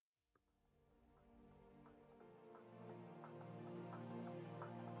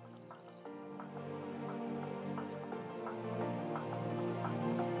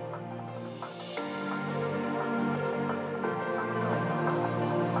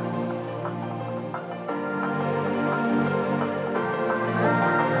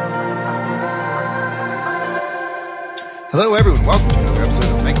Hello, everyone. Welcome to another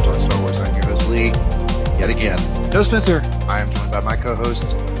episode of Make Talk Star Wars. I'm your host, Lee, yet again. No Spencer. I am joined by my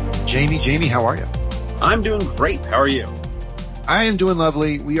co-host, Jamie. Jamie, how are you? I'm doing great. How are you? I am doing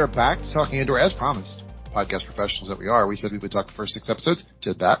lovely. We are back to talking Andor as promised. Podcast professionals that we are. We said we would talk the first 6 episodes.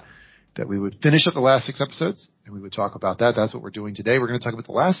 Did that. That we would finish up the last 6 episodes, and we would talk about that. That's what we're doing today. We're going to talk about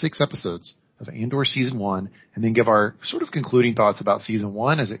the last 6 episodes of Andor Season 1, and then give our sort of concluding thoughts about Season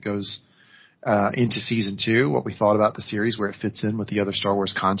 1 as it goes into Season 2, what we thought about the series, where it fits in with the other Star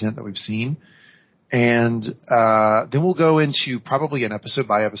Wars content that we've seen. And then we'll go into probably an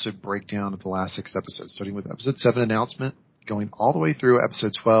episode-by-episode breakdown of the last 6 episodes, starting with Episode 7 announcement, going all the way through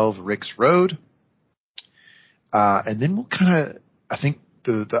Episode 12, Rick's Road. And then we'll kind of, I think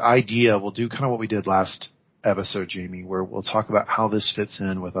the idea, we'll do kind of what we did last episode, Jamie, where we'll talk about how this fits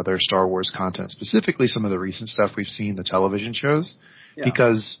in with other Star Wars content, specifically some of the recent stuff we've seen, the television shows,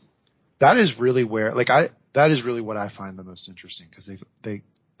 because that is really where, that is really what I find the most interesting, because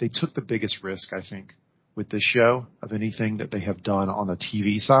they took the biggest risk, I think, with this show of anything that they have done on the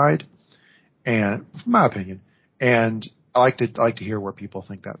TV side, and from my opinion, and I like to hear where people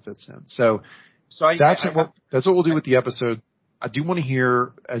think that fits in. So that's what we'll do with the episode. I do want to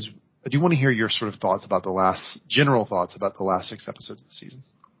hear your sort of thoughts about general thoughts about the last 6 episodes of the season.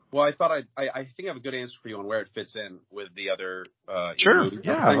 Well, I thought I think I have a good answer for you on where it fits in with the other. Sure.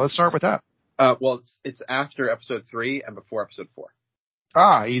 Yeah. Let's start with that. Well, it's after Episode 3 and before Episode 4.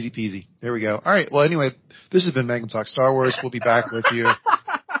 Ah, easy peasy. There we go. All right. Well, anyway, this has been Magnum Talk Star Wars. We'll be back with you.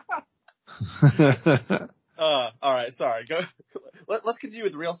 All right. Sorry. Go. Let's continue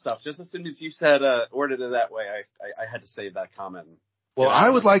with the real stuff. Just as soon as you said worded it that way, I had to save that comment. Well, I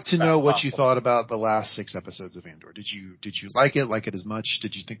would like to know what you thought about the last 6 episodes of Andor. Did you like it as much?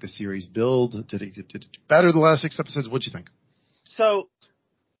 Did you think the series build? Did it do better the last 6 episodes? What'd you think? So,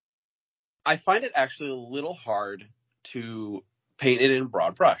 I find it actually a little hard to paint it in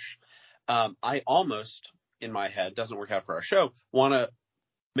broad brush. I almost, in my head, doesn't work out for our show, want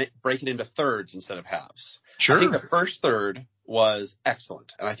to break it into thirds instead of halves. Sure. I think the first third was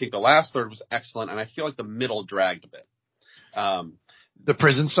excellent, and I think the last third was excellent, and I feel like the middle dragged a bit. The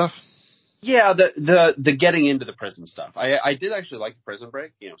prison stuff? Yeah, the getting into the prison stuff. I did actually like the prison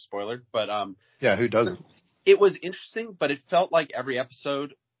break, spoiler, but yeah, who doesn't? It was interesting, but it felt like every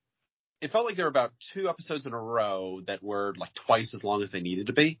episode, it felt like there were about 2 episodes in a row that were like twice as long as they needed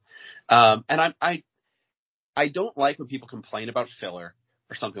to be. And I don't like when people complain about filler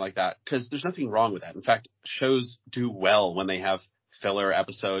or something like that, because there's nothing wrong with that. In fact, shows do well when they have filler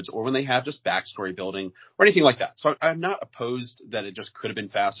episodes or when they have just backstory building or anything like that. So I'm not opposed that it just could have been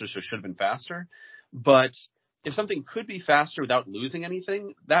faster, so it should have been faster. But if something could be faster without losing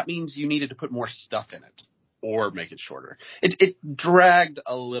anything, that means you needed to put more stuff in it or make it shorter. It dragged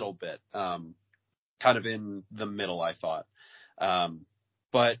a little bit, kind of in the middle, I thought.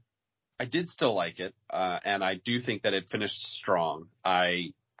 But I did still like it, and I do think that it finished strong.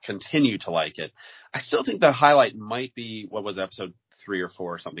 I continue to like it. I still think the highlight might be, what was Episode 3 or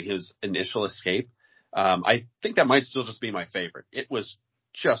 4 or something, his initial escape. I think that might still just be my favorite. It was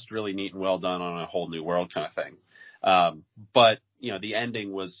just really neat and well done on a whole new world kind of thing. But, the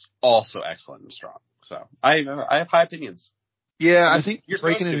ending was also excellent and strong. So I have high opinions. Yeah, I think you're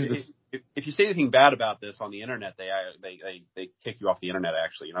breaking it into if you say anything bad about this on the internet, they kick you off the internet.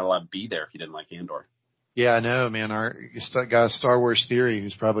 Actually, you're not allowed to be there if you didn't like Andor. Yeah, I know, man. Our guy, Star Wars Theory,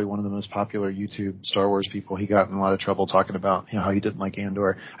 who's probably one of the most popular YouTube Star Wars people, he got in a lot of trouble talking about how he didn't like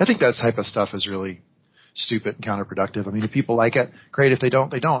Andor. I think that type of stuff is really stupid and counterproductive. I mean, if people like it, great. If they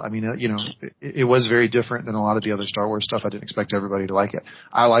don't, they don't. I mean, it was very different than a lot of the other Star Wars stuff. I didn't expect everybody to like it.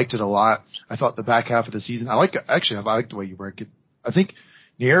 I liked it a lot. I thought the back half of the season, I liked the way you break it. I think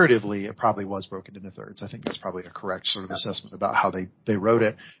narratively, it probably was broken into thirds. I think that's probably a correct sort of assessment about how they wrote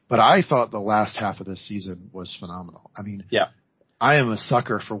it. But I thought the last half of this season was phenomenal. I mean, yeah, I am a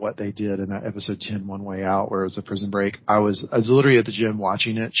sucker for what they did in that episode 10, One Way Out, where it was a prison break. I was literally at the gym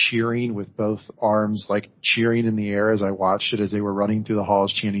watching it, cheering with both arms, like cheering in the air as I watched it, as they were running through the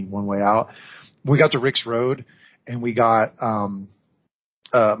halls chanting One Way Out. We got to Rick's Road, and we got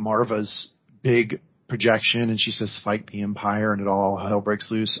Marva's big projection, and she says, "Fight the Empire," and it all hell breaks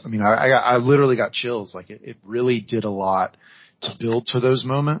loose. I mean, I literally got chills. Like it really did a lot to build to those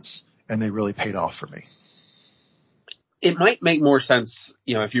moments, and they really paid off for me. It might make more sense,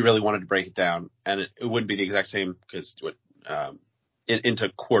 if you really wanted to break it down, and it wouldn't be the exact same, because into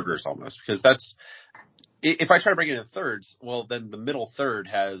quarters almost, because that's, if I try to break it into thirds, well, then the middle third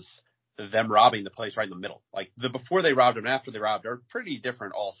has them robbing the place right in the middle. Like the before they robbed and after they robbed are pretty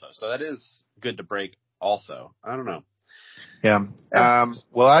different also. So that is good to break also. I don't know. Yeah.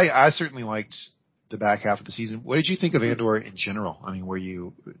 Well, I certainly liked the back half of the season. What did you think of Andor in general? I mean,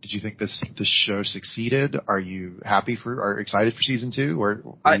 did you think this show succeeded? Are you are excited for season 2, or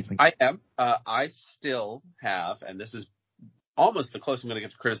what do you think? I am. I still have, and this is almost the closest I'm going to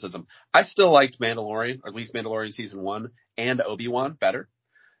get to criticism. I still liked Mandalorian, or at least Mandalorian season 1 and Obi-Wan better.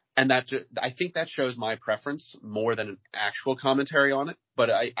 And I think that shows my preference more than an actual commentary on it. But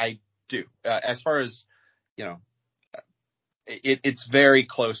I do. As far as, you know, it's very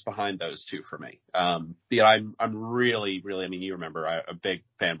close behind those two for me. I'm really, really, I mean, you remember, I'm a big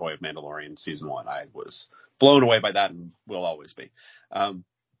fanboy of Mandalorian season 1. I was blown away by that and will always be.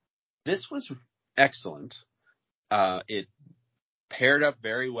 This was excellent. It paired up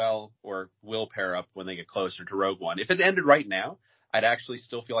very well, or will pair up when they get closer to Rogue One. If it ended right now, I'd actually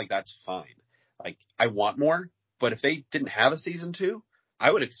still feel like that's fine. Like, I want more, but if they didn't have a season 2, I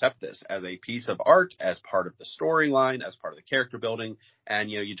would accept this as a piece of art, as part of the storyline, as part of the character building.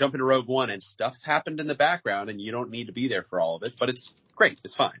 And, you jump into Rogue One and stuff's happened in the background and you don't need to be there for all of it, but it's great.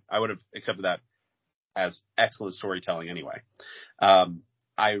 It's fine. I would have accepted that as excellent storytelling anyway.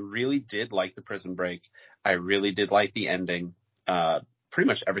 I really did like the prison break. I really did like the ending. Pretty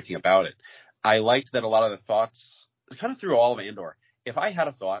much everything about it. I liked that a lot of the thoughts, kind of through all of Andor, if I had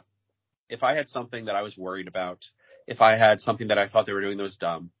a thought, if I had something that I was worried about, if I had something that I thought they were doing that was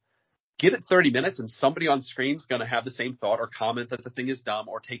dumb, give it 30 minutes and somebody on screen is going to have the same thought or comment that the thing is dumb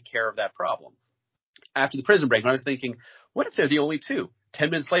or take care of that problem. After the prison break, when I was thinking, what if they're the only two?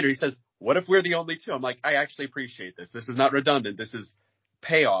 10 minutes later, he says, what if we're the only two? I'm like, I actually appreciate this. This is not redundant. This is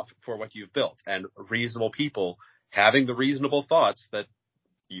payoff for what you've built, and reasonable people having the reasonable thoughts that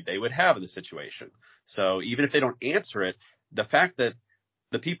they would have in the situation. So even if they don't answer it, the fact that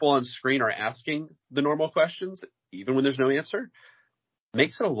the people on screen are asking the normal questions, even when there's no answer,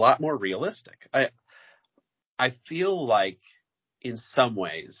 makes it a lot more realistic. I feel like in some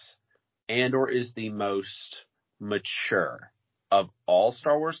ways, Andor is the most mature of all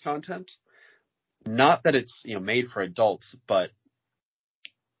Star Wars content. Not that it's, made for adults, but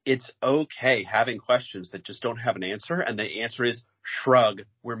it's okay having questions that just don't have an answer, and the answer is shrug,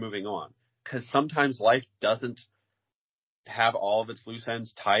 we're moving on. Because sometimes life doesn't have all of its loose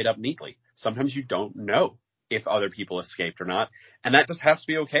ends tied up neatly. Sometimes you don't know if other people escaped or not, and that just has to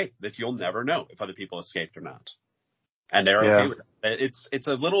be okay, that you'll never know if other people escaped or not. And they're okay with it. It's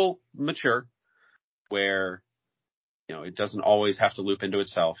a little mature, where, it doesn't always have to loop into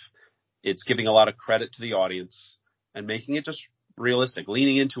itself. It's giving a lot of credit to the audience and making it just realistic,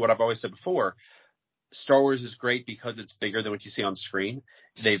 leaning into what I've always said before. Star Wars is great because it's bigger than what you see on screen.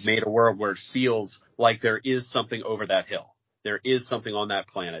 They've made a world where it feels like there is something over that hill. There is something on that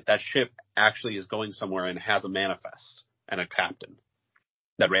planet. That ship actually is going somewhere and has a manifest and a captain.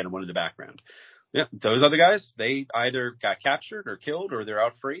 That random one in the background. Yeah, those other guys, they either got captured or killed, or they're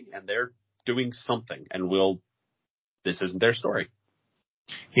out free and they're doing something, and this isn't their story.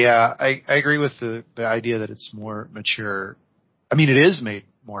 Yeah, I agree with the idea that it's more mature. I mean, it is made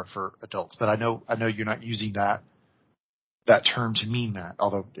more for adults, but I know you're not using that term to mean that,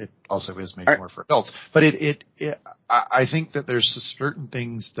 although it also is made more for adults. But I think that there's certain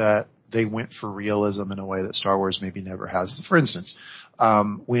things that they went for realism in a way that Star Wars maybe never has. For instance,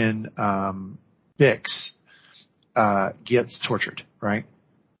 when Bix gets tortured, right?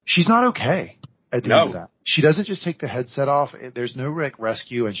 She's not okay at the end of that. She doesn't just take the headset off. There's no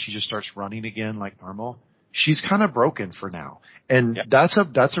rescue, and she just starts running again like normal. She's kind of broken for now. And that's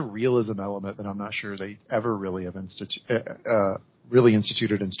a realism element that I'm not sure they ever really have really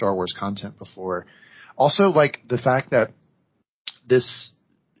instituted in Star Wars content before. Also, like the fact that this,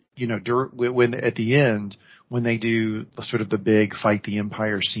 when at the end, when they do sort of the big fight the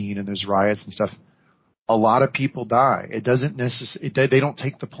Empire scene and there's riots and stuff, a lot of people die. It doesn't necessarily, they don't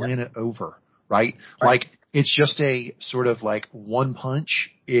take the planet over, right? Like, it's just a sort of like one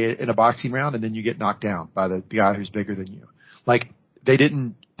punch in a boxing round, and then you get knocked down by the guy who's bigger than you. Like, they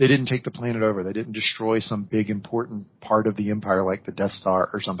didn't take the planet over. They didn't destroy some big important part of the Empire like the Death Star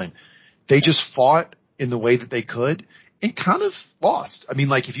or something. They just fought in the way that they could and kind of lost. I mean,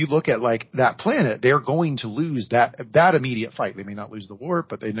 like, if you look at like that planet, they're going to lose that immediate fight. They may not lose the war,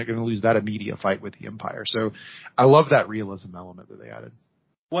 but they're going to lose that immediate fight with the Empire. So I love that realism element that they added.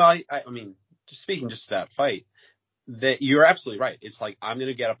 Well, I mean, speaking just to that fight, that you're absolutely right. It's like, I'm going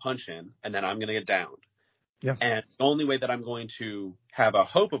to get a punch in and then I'm going to get downed. Yeah. And the only way that I'm going to have a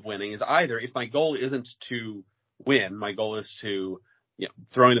hope of winning is either, if my goal isn't to win, my goal is to,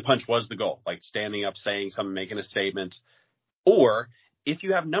 throwing the punch was the goal, like standing up, saying something, making a statement, or if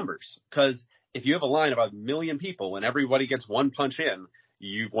you have numbers, because if you have a line of 1 million people and everybody gets one punch in,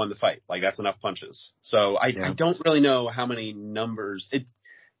 you've won the fight. Like, that's enough punches. So I don't really know how many numbers.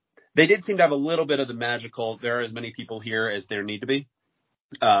 They did seem to have a little bit of the magical, there are as many people here as there need to be.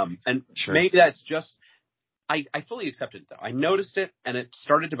 And Sure. maybe that's just, I fully accepted it though. I noticed it and it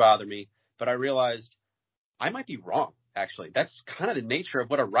started to bother me, but I realized I might be wrong, actually. That's kind of the nature of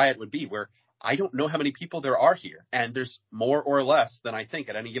what a riot would be, where I don't know how many people there are here, and there's more or less than I think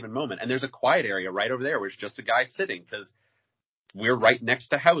at any given moment. And there's a quiet area right over there where it's just a guy sitting, because we're right next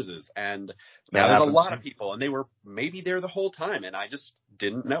to houses, and now there's a lot of people, and they were maybe there the whole time, and I just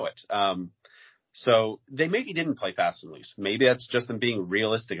didn't know it. So they maybe didn't play fast and loose. Maybe that's just them being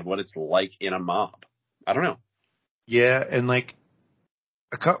realistic of what it's like in a mob. I don't know. Yeah, and like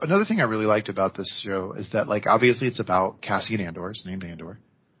another thing I really liked about this show is that, like, obviously it's about Cassian Andor. It's named Andor.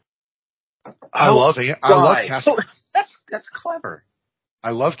 I love Cassian. That's clever.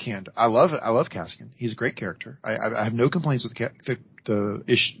 I love Cassian. He's a great character. I have no complaints with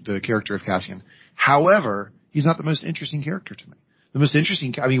the character of Cassian. However, he's not the most interesting character to me. The most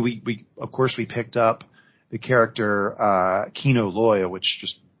interesting, I mean, we of course we picked up the character Kino Loya, which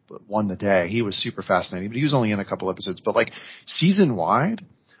just won the day. He was super fascinating, but he was only in a couple episodes. But like season wide,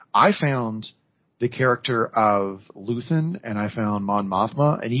 I found the character of Luthen, and I found Mon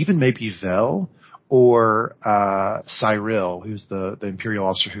Mothma, and even maybe Vel or Cyril, who's the Imperial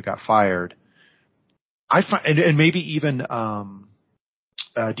officer who got fired. I find, and maybe even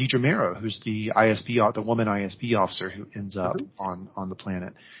Deidre Mero, who's the woman ISB officer who ends up on the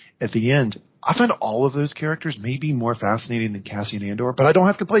planet at the end. I find all of those characters maybe more fascinating than Cassian Andor, but I don't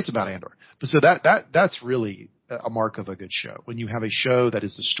have complaints about Andor. But so that's really a mark of a good show, when you have a show that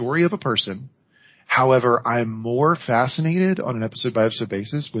is the story of a person. However, I'm more fascinated on an episode by episode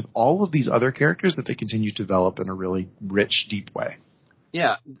basis with all of these other characters that they continue to develop in a really rich, deep way.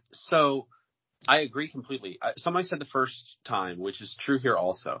 Yeah. So I agree completely. Somebody said the first time, which is true here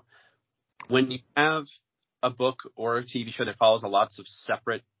also, when you have a book or a TV show that follows lots of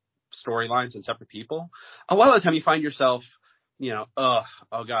separate storylines and separate people, a lot of the time you find yourself, oh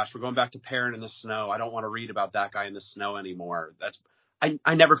gosh, we're going back to Perrin in the snow. I don't want to read about that guy in the snow anymore.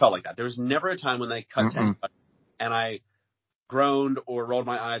 I never felt like that. There was never a time when they cut to anybody and I groaned or rolled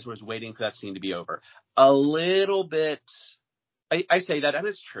my eyes or was waiting for that scene to be over. A little bit, I say that, and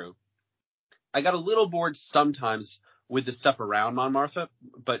it's true. I got a little bored sometimes with the stuff around Mon Martha,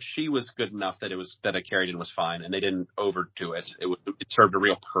 but she was good enough that it carried and was fine, and they didn't overdo it. It served a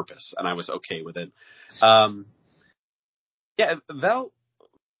real purpose, and I was okay with it. Yeah,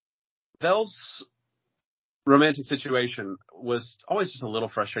 Vel's romantic situation was always just a little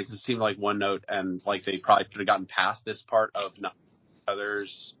frustrating because it seemed like one note, and like they probably should have gotten past this part of not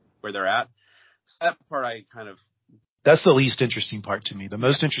others where they're at. So that part I kind of. That's the least interesting part to me. The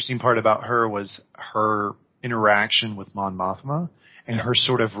most interesting part about her was her interaction with Mon Mothma and her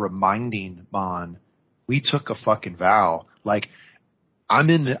sort of reminding Mon, we took a fucking vow. Like, I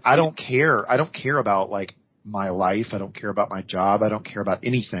don't care about like my life. I don't care about my job. I don't care about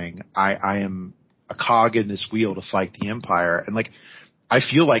anything. I am a cog in this wheel to fight the Empire. And like, I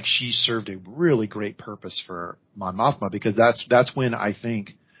feel like she served a really great purpose for Mon Mothma, because that's when I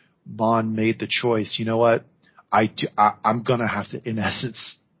think Mon made the choice. You know what? I'm gonna have to, in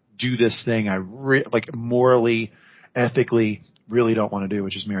essence, do this thing I like morally, ethically, really don't want to do,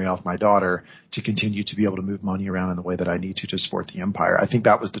 which is marry off my daughter to continue to be able to move money around in the way that I need to support the Empire. I think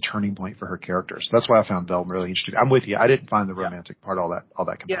that was the turning point for her character. So that's why I found Vel really interesting. I'm with you. I didn't find the romantic part all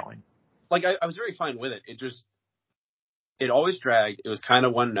that compelling. Yeah. Like I was very fine with it. It always dragged. It was kind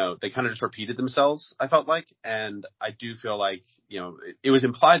of one note. They kind of just repeated themselves, I felt like. And I do feel like, it was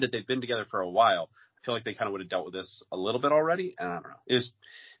implied that they've been together for a while. I feel like they kind of would have dealt with this a little bit already. And I don't know.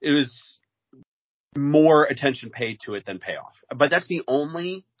 It was more attention paid to it than payoff. But that's the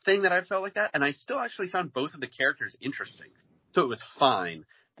only thing that I felt like that. And I still actually found both of the characters interesting. So it was fine.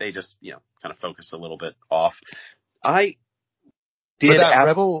 They just, kind of focused a little bit off.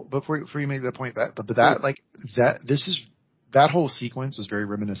 Rebel, before you make that point, that whole sequence was very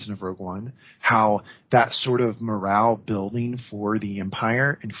reminiscent of Rogue One. How that sort of morale building for the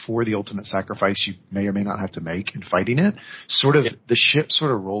Empire and for the ultimate sacrifice you may or may not have to make in fighting it, the ship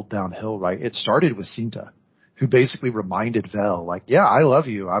sort of rolled downhill, right? It started with Cinta, who basically reminded Vel, like, yeah, I love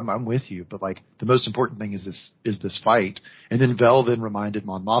you, I'm with you, but like the most important thing is this fight. And then Vel then reminded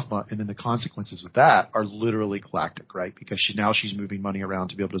Mon Mothma, and then the consequences of that are literally galactic, right? Because she's moving money around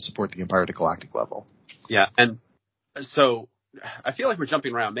to be able to support the Empire at a galactic level. Yeah, and so I feel like we're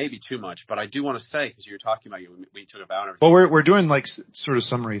jumping around maybe too much, but I do want to say, because you were talking about we took a vow and everything. Well, we're doing like sort of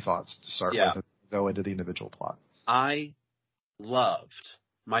summary thoughts to start with and go into the individual plot. I loved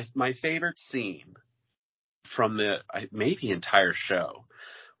my favorite scene from the maybe entire show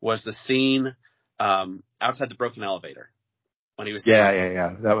was the scene outside the broken elevator when he was saying,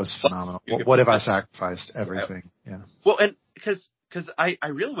 Yeah. That was phenomenal. What if I sacrificed everything? Yeah. Well, and because I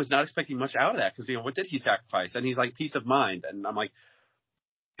really was not expecting much out of that, because, what did he sacrifice? And he's like, peace of mind. And I'm like,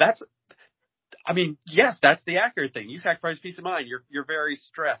 yes, that's the accurate thing. You sacrifice peace of mind. You're very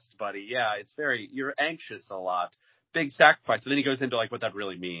stressed, buddy. Yeah, you're anxious a lot. Big sacrifice. And then he goes into like what that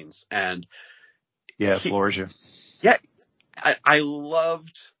really means. And it floors you. Yeah, I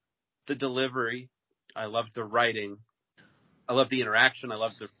loved the delivery. I loved the writing. I loved the interaction. I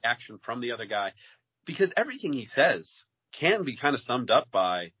loved the reaction from the other guy, because everything he says can be kind of summed up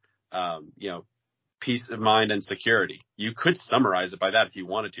by, peace of mind and security. You could summarize it by that if you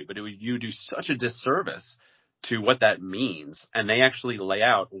wanted to, but you do such a disservice to what that means. And they actually lay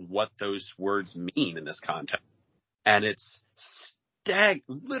out what those words mean in this context. And it's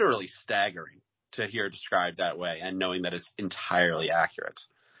literally staggering to hear it described that way, and knowing that it's entirely accurate.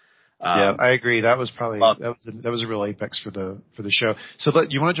 I agree. That was probably that was a real apex for the show. So, do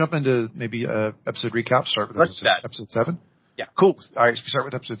you want to jump into maybe episode recap? Start with episode 7. Yeah. Cool. All right. So we start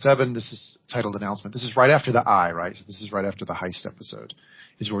with episode 7. This is titled Announcement. This is right after the Eye, right? So this is right after the heist episode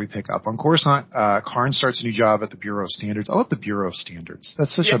is where we pick up. On Coruscant, Karn starts a new job at the Bureau of Standards. I love the Bureau of Standards.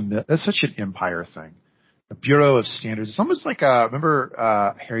 That's such an Empire thing. The Bureau of Standards. It's almost like,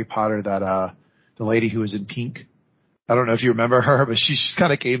 remember, Harry Potter, that, the lady who was in pink? I don't know if you remember her, but she just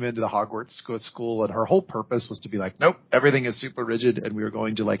kind of came into the Hogwarts school, and her whole purpose was to be like, nope, everything is super rigid, and we were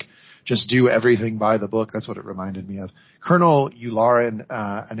going to like just do everything by the book. That's what it reminded me of. Colonel Yularen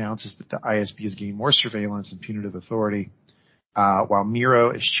announces that the ISB is gaining more surveillance and punitive authority, while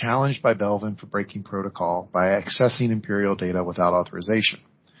Miro is challenged by Belvin for breaking protocol by accessing Imperial data without authorization.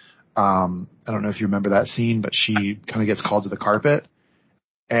 I don't know if you remember that scene, but she kind of gets called to the carpet,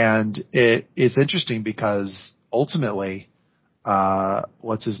 and it's interesting because ultimately,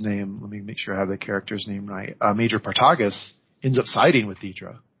 what's his name? Let me make sure I have the character's name right. Major Partagas ends up siding with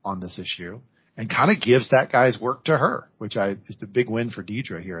Deidre on this issue and kind of gives that guy's work to her, which is a big win for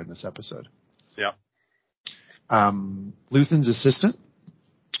Deidre here in this episode. Yeah. Luthen's assistant,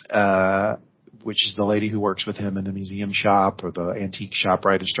 which is the lady who works with him in the museum shop or the antique shop,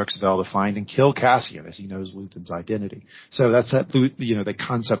 right, instructs Vel to find and kill Cassian as he knows Luthen's identity. So that's the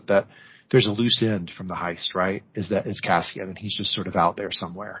concept that there's a loose end from the heist, right? Is that it's Cassian, and he's just sort of out there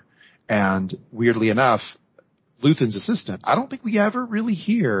somewhere. And weirdly enough, Luthen's assistant, I don't think we ever really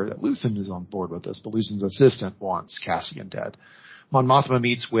hear that Luthen is on board with this, but Luthen's assistant wants Cassian dead. Mon Mothma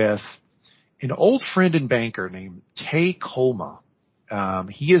meets with an old friend and banker named Tay Kolma.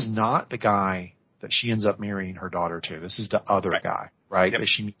 He is not the guy that she ends up marrying her daughter to. This is the other guy, right? Yep. That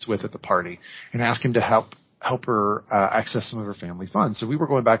she meets with at the party, and ask him to help her access some of her family funds. So we were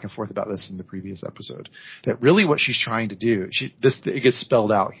going back and forth about this in the previous episode, that really what she's trying to do, it gets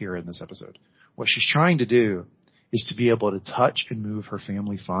spelled out here in this episode. What she's trying to do is to be able to touch and move her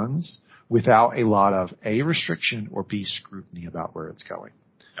family funds without a lot of A, restriction, or B, scrutiny about where it's going.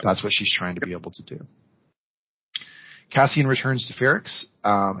 Yep. That's what she's trying to be able to do. Cassian returns to Ferrix,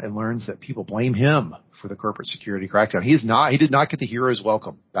 and learns that people blame him for the corporate security crackdown. He did not get the hero's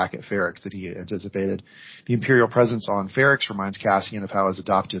welcome back at Ferrix that he anticipated. The Imperial presence on Ferrix reminds Cassian of how his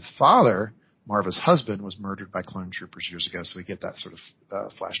adoptive father, Marva's husband, was murdered by clone troopers years ago, so we get that sort of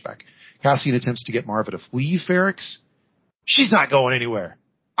flashback. Cassian attempts to get Marva to leave Ferrix. She's not going anywhere.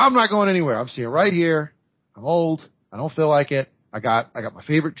 I'm not going anywhere. I'm staying right here. I'm old. I don't feel like it. I got my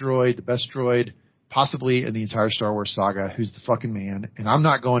favorite droid, the best droid possibly in the entire Star Wars saga, who's the fucking man, and I'm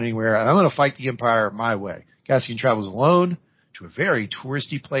not going anywhere, and I'm going to fight the Empire my way. Cassian travels alone to a very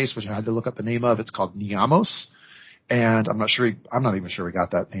touristy place, which I had to look up the name of. It's called Niamos, and I'm not even sure we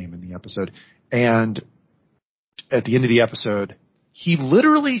got that name in the episode. And at the end of the episode, he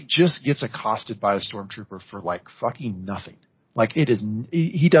literally just gets accosted by a stormtrooper for like fucking nothing. Like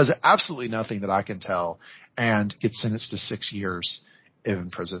he does absolutely nothing that I can tell, and gets sentenced to 6 years of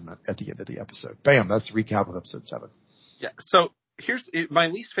imprisonment at the end of the episode. Bam, that's the recap of episode 7. Yeah, so here's my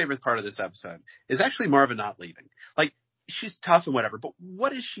least favorite part of this episode is actually Marva not leaving. Like, she's tough and whatever, but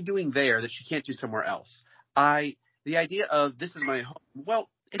what is she doing there that she can't do somewhere else? The idea of this is my home, well,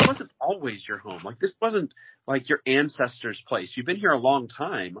 it wasn't always your home. Like, this wasn't like your ancestors' place. You've been here a long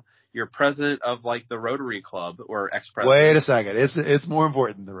time. You're president of like the Rotary Club or ex-president. Wait a second. It's more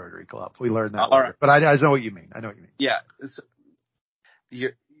important than the Rotary Club. We learned that later. Right. But I know what you mean. Yeah.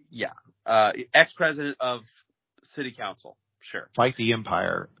 Ex-president of city council. Sure. Fight the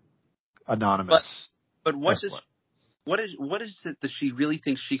Empire. Anonymous. But what is it that she really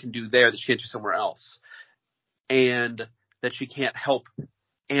thinks she can do there that she can't do somewhere else? And that she can't help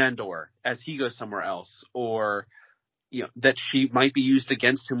Andor as he goes somewhere else, or that she might be used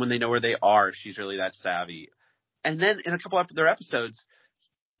against him when they know where they are if she's really that savvy. And then in a couple of their episodes,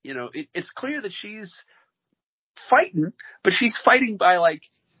 it's clear that she's fighting, but she's fighting by like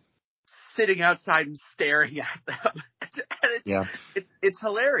sitting outside and staring at them. And it's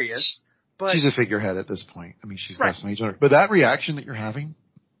hilarious. But she's a figurehead at this point. I mean, she's right. less than each other. But that reaction that you're having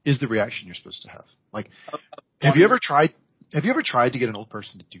is the reaction you're supposed to have. Like, have you ever tried to get an old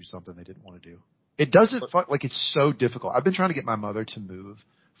person to do something they didn't want to do? It doesn't like it's so difficult. I've been trying to get my mother to move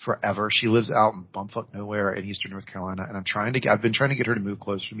forever. She lives out in bumfuck nowhere in eastern North Carolina, and I've been trying to get her to move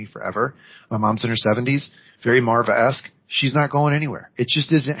closer to me forever. My mom's in her 70s, very Marva-esque. She's not going anywhere. It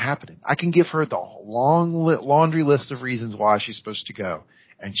just isn't happening. I can give her the long laundry list of reasons why she's supposed to go,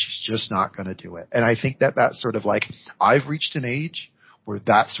 and she's just not going to do it. And I think that that's sort of like, I've reached an age where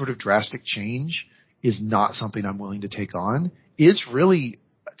that sort of drastic change is not something I'm willing to take on. It's really,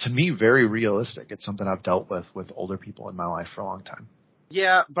 to me, very realistic. It's something I've dealt with older people in my life for a long time.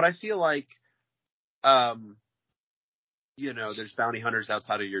 Yeah, but I feel like, there's bounty hunters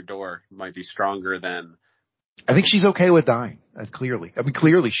outside of your door might be stronger than. I think she's okay with dying. Clearly, I mean,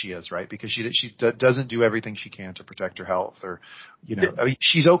 clearly she is, right? Because she doesn't do everything she can to protect her health, or, I mean,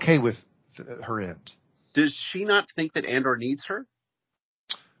 she's okay with her end. Does she not think that Andor needs her?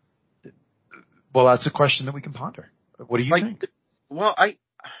 Well, that's a question that we can ponder. What do you think? Well,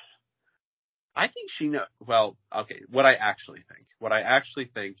 I think she knows. Well, okay. What I actually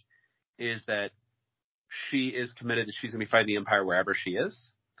think is that she is committed that she's going to be fighting the Empire wherever she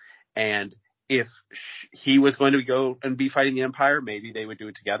is. And if he was going to go and be fighting the Empire, maybe they would do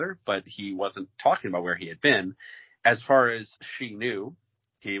it together. But he wasn't talking about where he had been. As far as she knew,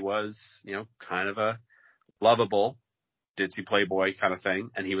 he was, kind of a lovable, ditzy playboy kind of thing.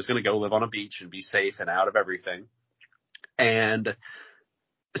 And he was going to go live on a beach and be safe and out of everything. And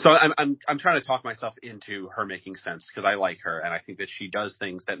so I'm trying to talk myself into her making sense, because I like her and I think that she does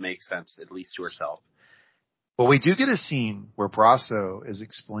things that make sense, at least to herself. Well, we do get a scene where Brasso is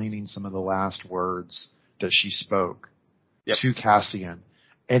explaining some of the last words that she spoke to Cassian.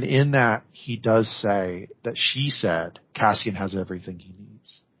 And in that, he does say that she said Cassian has everything he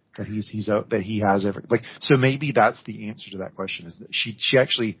needs, that he has everything. Like, so maybe that's the answer to that question, is that she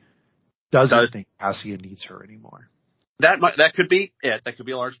actually doesn't think Cassian needs her anymore. That could be it. That could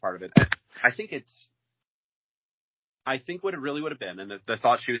be a large part of it. I think what it really would have been, and the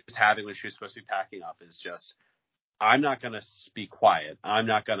thought she was having when she was supposed to be packing up, is just, I'm not going to be quiet. I'm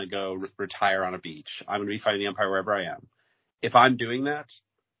not going to go retire on a beach. I'm going to be fighting the Empire wherever I am. If I'm doing that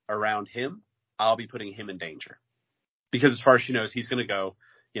around him, I'll be putting him in danger. Because as far as she knows, he's going to go,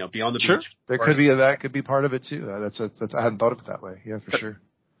 be on the beach. That could be part of it too. That's I hadn't thought of it that way. Yeah, for sure.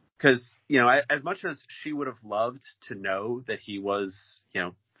 Because, as much as she would have loved to know that he was,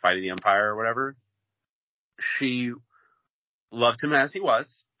 fighting the Empire or whatever, she loved him as he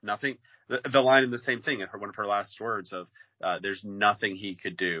was. Nothing. The line in the same thing, one of her last words of, there's nothing he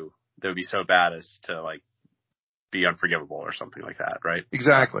could do that would be so bad as to, like, be unforgivable or something like that, right?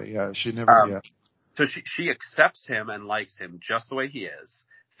 Exactly. Yeah. She never. So she accepts him and likes him just the way he is,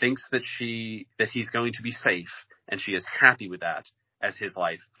 thinks that he's going to be safe, and she is happy with that as his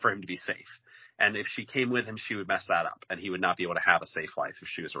life, for him to be safe. And if she came with him, she would mess that up, and he would not be able to have a safe life if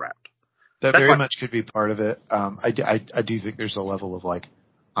she was around. That very much could be part of it. I do think there's a level of like,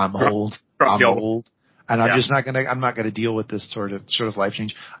 I'm old, and I'm not gonna deal with this sort of life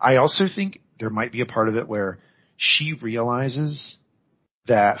change. I also think there might be a part of it where she realizes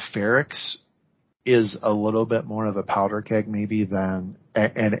that Ferrix is a little bit more of a powder keg maybe than,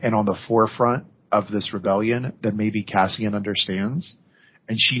 and on the forefront of this rebellion than maybe Cassian understands.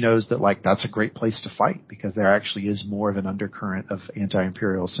 And she knows that, like, that's a great place to fight, because there actually is more of an undercurrent of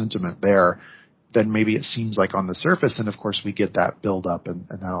anti-imperial sentiment there than maybe it seems like on the surface. And of course we get that build up, and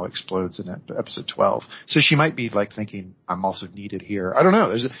that all explodes in episode 12. So she might be like thinking, I'm also needed here. I don't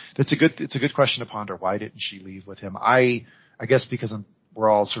know. It's a good question to ponder. Why didn't she leave with him? I guess because we're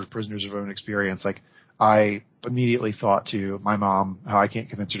all sort of prisoners of our own experience. Like, I immediately thought to my mom how I can't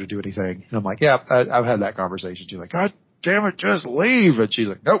convince her to do anything. And I'm like, yeah, I've had that conversation too. Like, God damn it, just leave. And she's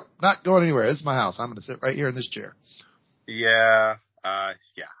like, nope, not going anywhere. This is my house. I'm going to sit right here in this chair. Yeah.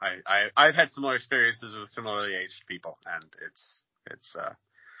 I've had similar experiences with similarly aged people, and it's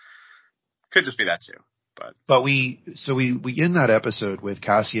could just be that too. But we end that episode with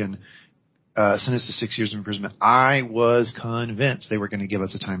Cassian sentenced to 6 years of imprisonment. I was convinced they were going to give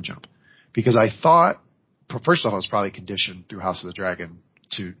us a time jump, because I thought, first of all, I was probably conditioned through House of the Dragon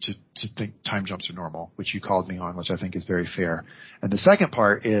to think time jumps are normal, which you called me on, which I think is very fair. And the second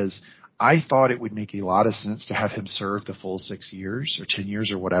part is, I thought it would make a lot of sense to have him serve the full 6 years or 10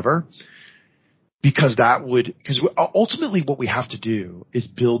 years or whatever. because ultimately what we have to do is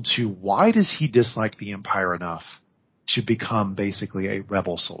build to why does he dislike the Empire enough to become basically a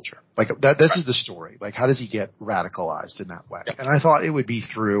rebel soldier? Like that, this is the story. Like, how does he get radicalized in that way? And I thought it would be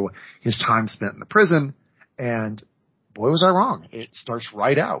through his time spent in the prison. And boy, was I wrong. It starts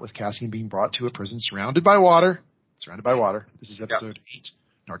right out with Cassian being brought to a prison surrounded by water. Surrounded by water. This is episode 8.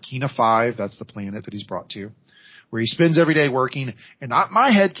 Narkina 5, that's the planet that he's brought to, where he spends every day working. And not my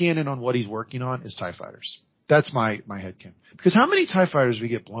headcanon on what he's working on is TIE fighters. That's my headcanon. Because how many TIE fighters we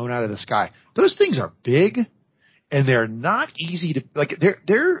get blown out of the sky? Those things are big. And they're not easy to, like,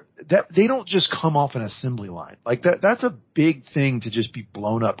 they don't just come off an assembly line. Like that's a big thing to just be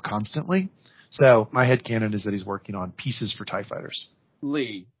blown up constantly. So my headcanon is that he's working on pieces for TIE fighters.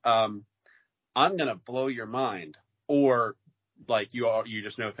 Lee, I'm going to blow your mind, or like you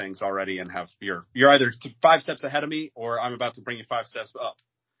just know things already and you're either 5 steps ahead of me or I'm about to bring you 5 steps up.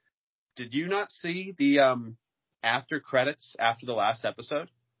 Did you not see the, after credits after the last episode?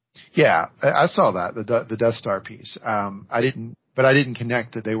 Yeah, I saw that, the Death Star piece. I didn't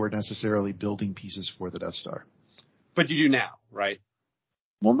connect that they were necessarily building pieces for the Death Star. But you do now, right?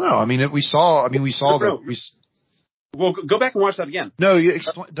 Well, no. I mean, we saw that. Well, go back and watch that again. No,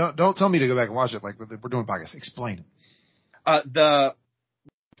 don't tell me to go back and watch it. Like, we're doing a podcast. Explain it. The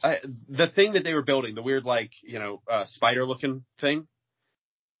thing that they were building, the weird, like, spider looking thing.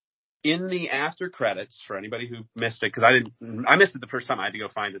 In the after credits, for anybody who missed it, because I missed it the first time. I had to go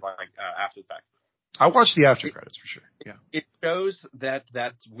find it after the fact. I watched the after credits for sure. Yeah. It shows that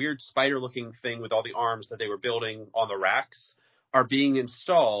weird spider looking thing with all the arms that they were building on the racks are being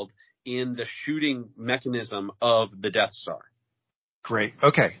installed in the shooting mechanism of the Death Star. Great.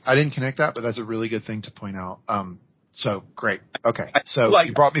 Okay. I didn't connect that, but that's a really good thing to point out. So great. Okay. So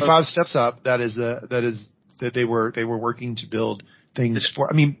you brought me 5 steps up. That is that they were working to build things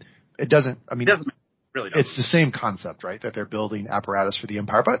for, I mean, it doesn't really doesn't. It's the same concept, right? That they're building apparatus for the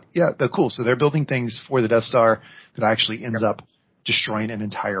Empire, but yeah, they're cool. So they're building things for the Death Star that actually ends up destroying an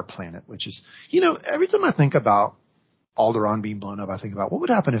entire planet, which is, every time I think about Alderaan being blown up, I think about what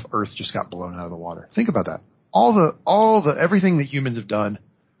would happen if Earth just got blown out of the water. Think about that. All the everything that humans have done,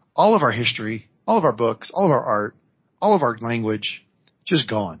 all of our history, all of our books, all of our art, all of our language, just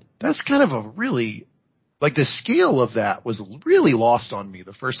gone. That's kind of a really, like, the scale of that was really lost on me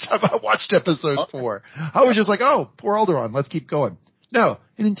the first time I watched episode 4. I was just like, oh, poor Alderaan, let's keep going. No,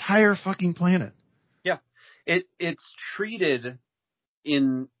 an entire fucking planet. Yeah. It's treated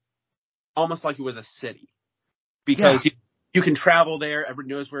in almost like it was a city. Because you can travel there,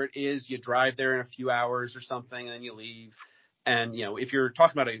 everybody knows where it is, you drive there in a few hours or something, and then you leave. And, if you're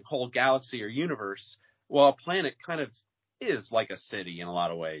talking about a whole galaxy or universe, well, a planet kind of is like a city in a lot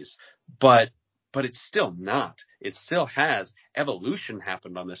of ways. But it's still not. It still has evolution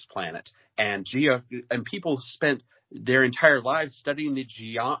happened on this planet. And people spent their entire lives studying the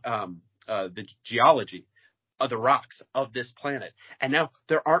geology of the rocks of this planet. And now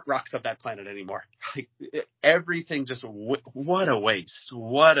there aren't rocks of that planet anymore. Like, everything just, what a waste.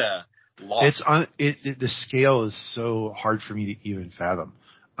 What a loss. The scale is so hard for me to even fathom.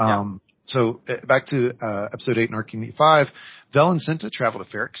 So back to episode 8 in Narkina 5, Vel and Cinta travel to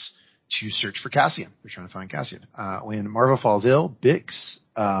Ferrix to search for Cassian. They're trying to find Cassian. When Marva falls ill, Bix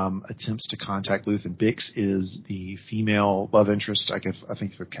attempts to contact Luthen. Bix is the female love interest, I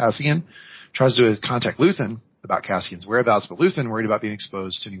think, of Cassian. Tries to contact Luthen about Cassian's whereabouts, but Luthen, worried about being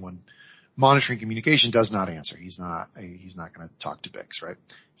exposed to anyone monitoring communication, does not answer. He's not going to talk to Bix, right?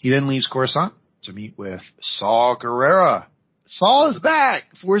 He then leaves Coruscant to meet with Saw Gerrera. Saul is back!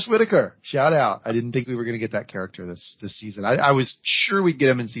 Forrest Whitaker. Shout out. I didn't think we were going to get that character this season. I was sure we'd get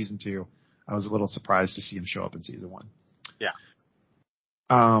him in season 2. I was a little surprised to see him show up in season 1. Yeah.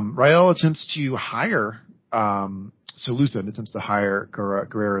 Rael attempts to hire, so Luthen attempts to hire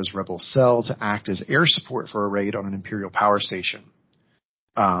Gerrera's rebel cell to act as air support for a raid on an Imperial power station.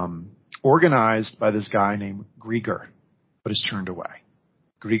 Organized by this guy named Grieger, but is turned away.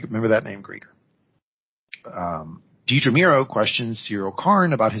 Remember that name, Grieger. Deidre Miro questions Serial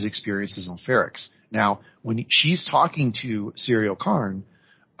Karn about his experiences on Ferrix. Now, when she's talking to Serial Karn,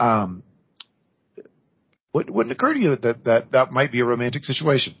 wouldn't occur to you that might be a romantic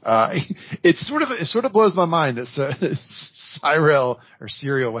situation? It sort of blows my mind that Cyril,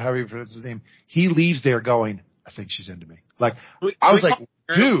 however you pronounce his name, he leaves there going, I think she's into me. Like, I was like,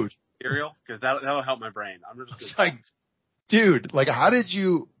 dude. Serial? Because that'll help my brain. I'm just like, dude, like, how did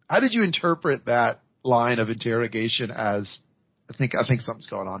you interpret that line of interrogation as, I think something's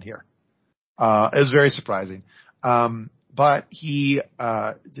going on here. It was very surprising. But she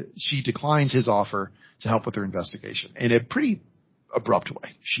declines his offer to help with her investigation in a pretty abrupt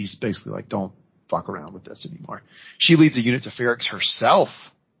way. She's basically like, don't fuck around with this anymore. She leads a unit to Ferrix herself,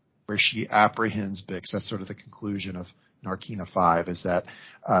 where she apprehends Bix. That's sort of the conclusion of Narkina 5, is that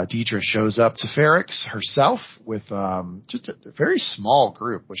Deidre shows up to Ferrix herself with just a very small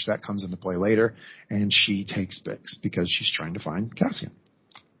group, which that comes into play later, and she takes Bix because she's trying to find Cassian.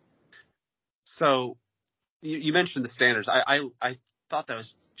 So you mentioned the standards. I thought that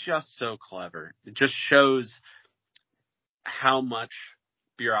was just so clever. It just shows how much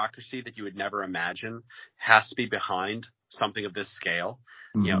bureaucracy that you would never imagine has to be behind something of this scale.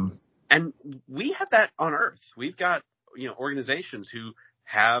 Mm-hmm. You know, and we have that on Earth. We've got, organizations who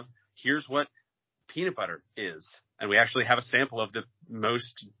have, here's what peanut butter is. And we actually have a sample of the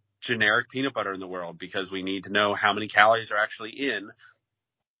most generic peanut butter in the world because we need to know how many calories are actually in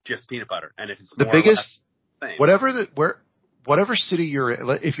just peanut butter. And if it's the more biggest, or less same. whatever city you're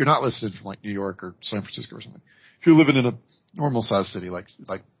in, if you're not listed from like New York or San Francisco or something, if you're living in a normal sized city like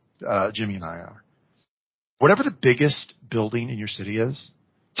Jimmy and I are, whatever the biggest building in your city is,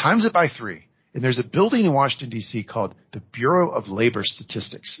 times it by 3. And there's a building in Washington, D.C. called the Bureau of Labor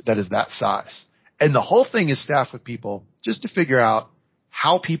Statistics that is that size. And the whole thing is staffed with people just to figure out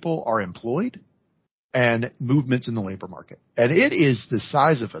how people are employed and movements in the labor market. And it is the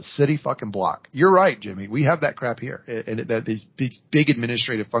size of a city fucking block. You're right, Jimmy. We have that crap here. And these big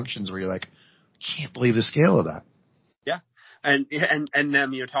administrative functions where you're like, can't believe the scale of that. Yeah. And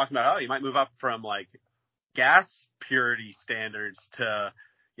then you're talking about, you might move up from like gas purity standards to,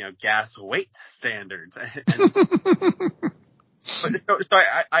 gas weight standards. So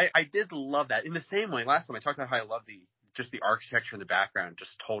I did love that. In the same way, last time I talked about how I love just the architecture in the background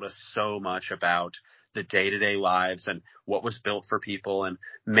just told us so much about the day-to-day lives and what was built for people and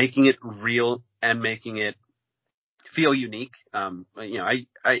making it real and making it feel unique. I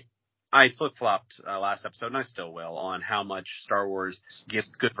flip-flopped last episode, and I still will, on how much Star Wars gives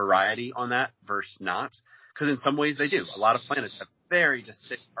good variety on that versus not. Because in some ways they do. A lot of planets have very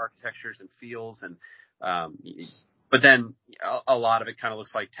distinct architectures and feels, and but then a lot of it kind of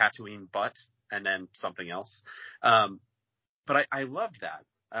looks like Tatooine, and then something else. But I loved that.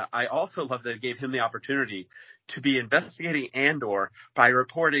 I also loved that it gave him the opportunity to be investigating Andor by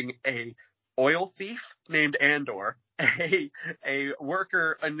reporting a oil thief named Andor, a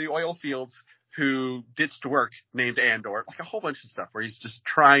worker in the oil fields who ditched work named Andor, like a whole bunch of stuff where he's just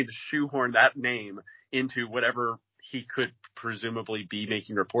trying to shoehorn that name into whatever he could presumably be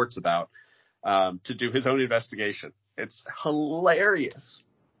making reports about, to do his own investigation. It's hilarious.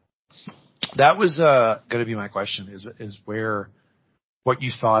 That was going to be my question, is what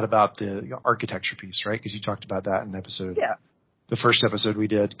you thought about the architecture piece, right? Because you talked about that in the first episode we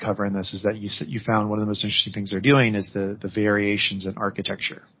did covering this, is that you found one of the most interesting things they're doing is the variations in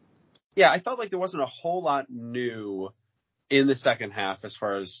architecture. Yeah, I felt like there wasn't a whole lot new in the second half as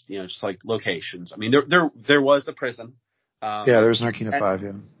far as, just like locations. I mean, there was the prison. There was Narkina 5,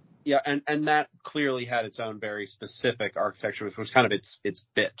 yeah. Yeah, and that clearly had its own very specific architecture, which was kind of its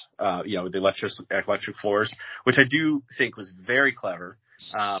bit, the electric floors, which I do think was very clever.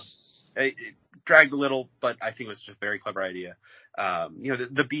 It dragged a little, but I think it was just a very clever idea.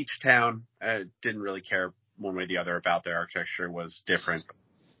 The beach town, didn't really care one way or the other about their architecture, was different,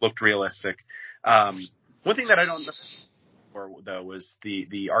 looked realistic. One thing that I don't know, though, was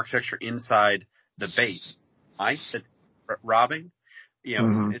the architecture inside the base. The robbing,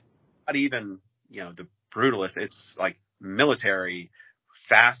 it's not even, the brutalist. It's like military,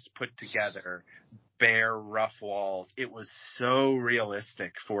 fast put together, bare, rough walls. It was so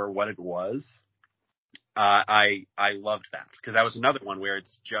realistic for what it was. I loved that, because that was another one where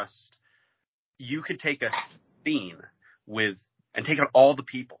it's just, you could take a scene and take out all the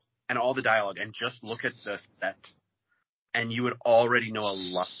people and all the dialogue and just look at the set, and you would already know a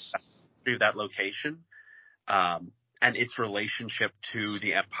lot about that location, and its relationship to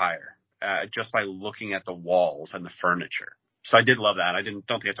the Empire, just by looking at the walls and the furniture. So I did love that. I don't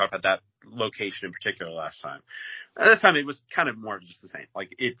think I talked about that location in particular last time. This time it was kind of more of just the same.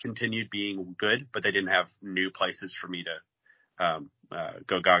 Like, it continued being good, but they didn't have new places for me to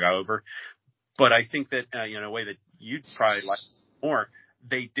go gaga over. But I think that, in a way that you'd probably like more,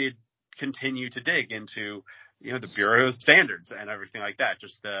 they did continue to dig into, the Bureau of Standards and everything like that.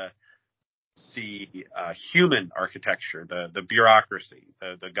 Just the human architecture, the bureaucracy,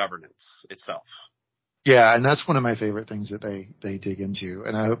 the governance itself. Yeah, and that's one of my favorite things that they dig into,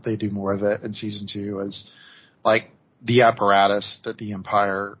 and I hope they do more of it in season 2, is like the apparatus that the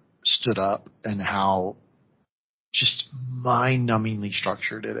Empire stood up and how just mind-numbingly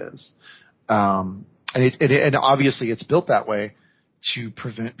structured it is. And obviously it's built that way to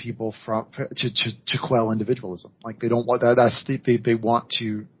prevent people from to quell individualism. Like, they don't want that. They want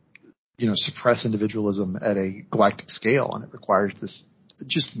to suppress individualism at a galactic scale, and it requires this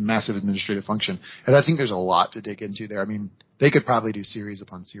just massive administrative function. And I think there's a lot to dig into there. I mean, they could probably do series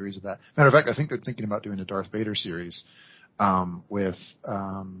upon series of that. Matter of fact, I think they're thinking about doing a Darth Vader series with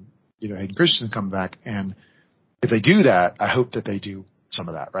Hayden Christensen coming back. And if they do that, I hope that they do some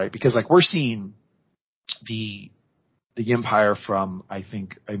of that, right? Because like we're seeing the Empire from, I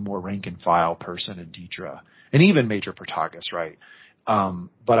think, a more rank and file person in Deidre, and even Major Protagus, right?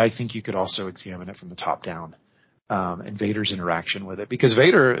 But I think you could also examine it from the top down, and Vader's interaction with it, because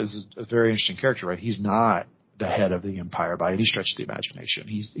Vader is a very interesting character, right? He's not the head of the Empire by any stretch of the imagination.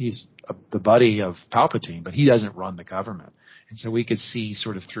 He's the buddy of Palpatine, but he doesn't run the government. And so we could see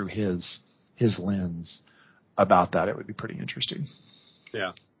sort of through his lens about that. It would be pretty interesting.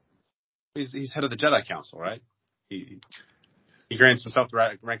 Yeah. He's head of the Jedi Council, right? He grants himself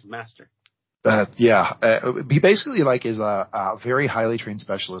the rank of master. He basically like is a very highly trained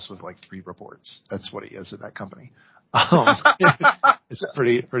specialist with like 3 reports. That's what he is in that company. It's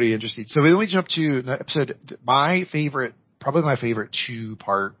pretty interesting. So then we jump to the episode. Probably my favorite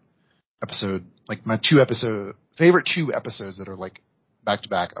 2-part episode, like my favorite 2 episodes that are like back to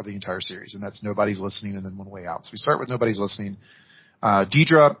back of the entire series, and that's Nobody's Listening and then One Way Out. So we start with Nobody's Listening.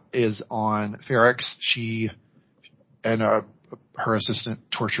 Deidre is on Ferrix. She and her assistant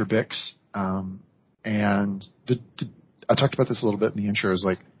torture Bix. And I talked about this a little bit in the intro, is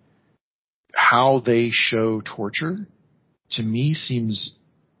like how they show torture to me seems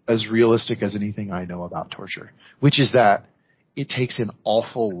as realistic as anything I know about torture, which is that it takes an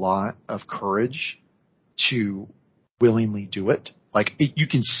awful lot of courage to willingly do it. Like you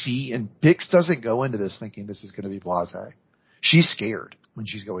can see, and Bix doesn't go into this thinking this is going to be blasé. She's scared when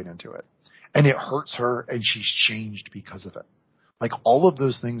she's going into it, and it hurts her, and she's changed because of it. Like all of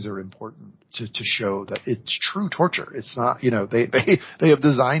those things are important to show that it's true torture. It's not, they have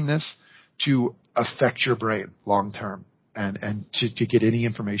designed this to affect your brain long term and to get any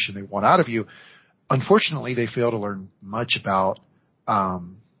information they want out of you. Unfortunately, they fail to learn much about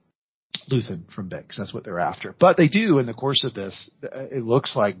Luthen from Bix. That's what they're after. But they do in the course of this. It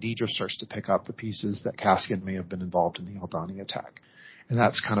looks like Deidre starts to pick up the pieces that Cassian may have been involved in the Aldhani attack. And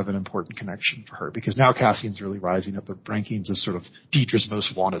that's kind of an important connection for her, because now Cassian's really rising up the rankings of sort of Deidre's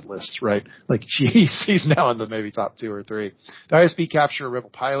most wanted list, right? Like he's now in the maybe top 2 or 3. The ISB capture a rebel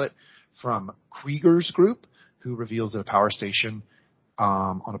pilot from Krieger's group, who reveals that a power station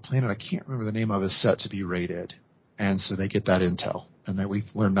on a planet I can't remember the name of is set to be raided. And so they get that intel, and then we've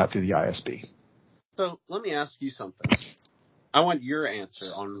learned that through the ISB. So let me ask you something. I want your answer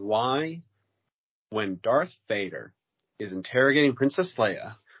on why, when Darth Vader is interrogating Princess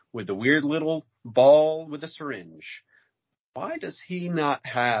Leia with the weird little ball with a syringe, why does he not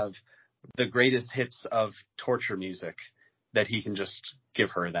have the greatest hits of torture music that he can just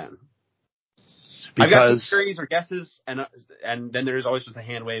give her then? Because I've got some theories or guesses, and then there's always just a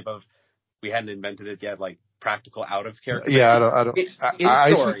hand wave of we hadn't invented it yet, like practical out of character. Yeah, In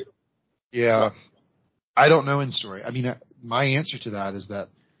story. I don't know in story. I mean, my answer to that is that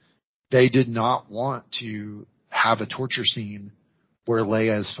they did not want to have a torture scene where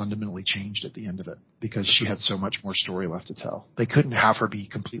Leia is fundamentally changed at the end of it, because she had so much more story left to tell. They couldn't have her be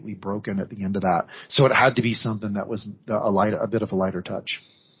completely broken at the end of that. So it had to be something that was a bit of a lighter touch.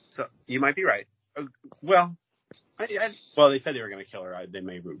 So you might be right. Well, they said they were going to kill her. They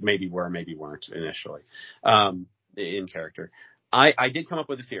maybe were, maybe weren't initially, in character. I did come up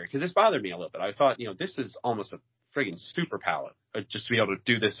with a theory, because this bothered me a little bit. I thought, this is almost a friggin' super palette, just to be able to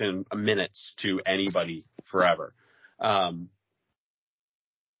do this in minutes to anybody forever.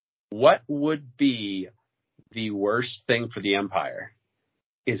 What would be the worst thing for the Empire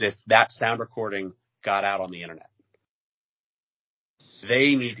is if that sound recording got out on the internet.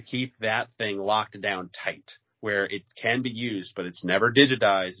 They need to keep that thing locked down tight, where it can be used, but it's never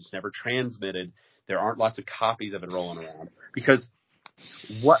digitized, it's never transmitted. There aren't lots of copies of it rolling around, because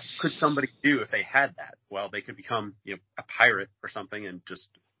what could somebody do if they had that? Well, they could become a pirate or something and just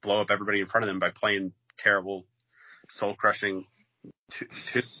blow up everybody in front of them by playing terrible, soul-crushing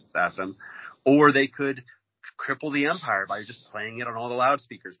tunes at them. Or they could cripple the Empire by just playing it on all the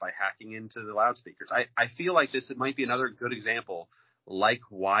loudspeakers, by hacking into the loudspeakers. I feel like it might be another good example, like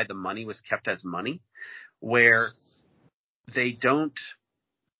why the money was kept as money, where they don't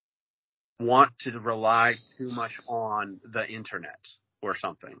want to rely too much on the internet or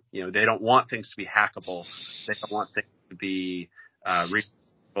something. They don't want things to be hackable. They don't want things to be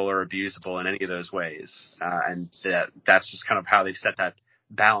reachable or abusable in any of those ways. And that's just kind of how they've set that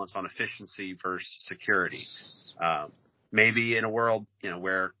balance on efficiency versus security. Maybe in a world,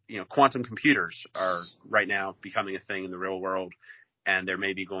 where, quantum computers are right now becoming a thing in the real world, and they're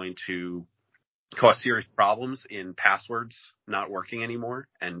maybe going to cause serious problems in passwords not working anymore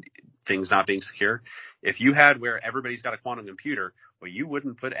and things not being secure. If you had where everybody's got a quantum computer, well, you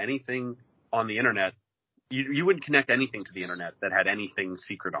wouldn't put anything on the internet. You wouldn't connect anything to the internet that had anything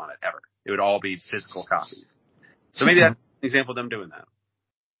secret on it ever. It would all be physical copies. So maybe that's an example of them doing that.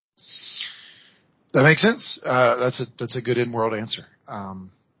 That makes sense. That's a good in-world answer. I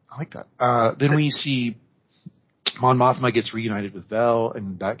like that. Then we see Mon Mothma gets reunited with Vel,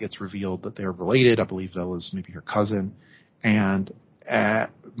 and that gets revealed that they're related. I believe Vel is maybe her cousin. And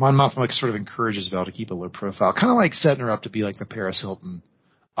Mon Mothma sort of encourages Vel to keep a low profile, kind of like setting her up to be like the Paris Hilton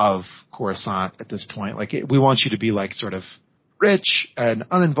of Coruscant at this point. Like, we want you to be like sort of rich and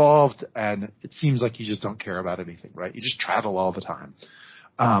uninvolved, and it seems like you just don't care about anything, right? You just travel all the time.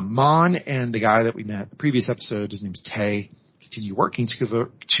 Mon and the guy that we met in the previous episode, his name's Tay, continue working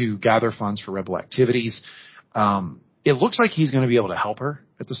to gather funds for rebel activities. It looks like he's going to be able to help her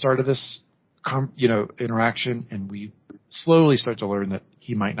at the start of this, interaction, and we slowly start to learn that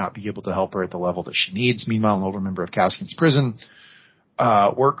he might not be able to help her at the level that she needs. Meanwhile, an older member of Caskian's prison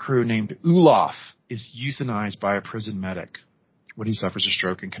work crew named Ulaf is euthanized by a prison medic when he suffers a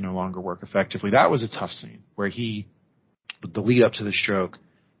stroke and can no longer work effectively. That was a tough scene where the lead up to the stroke,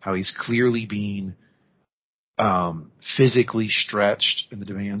 how he's clearly being physically stretched, and the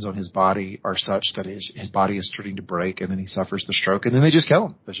demands on his body are such that his body is starting to break, and then he suffers the stroke, and then they just kill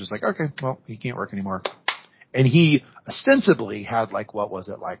him. It's just like, okay, well, he can't work anymore. And he ostensibly had a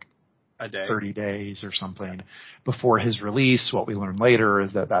day, 30 days or something before his release. What we learn later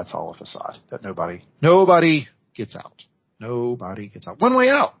is that that's all a facade, that nobody gets out. Nobody gets out. One way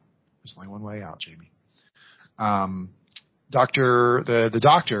out. There's only one way out, Jamie. The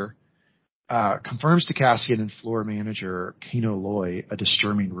doctor confirms to Cassian and floor manager Kano Loy a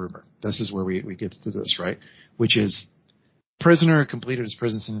disturbing rumor. This is where we get to this, right? Which is, prisoner completed his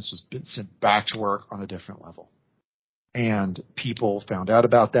prison sentence, was sent back to work on a different level. And people found out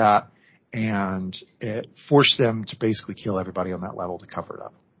about that, and it forced them to basically kill everybody on that level to cover it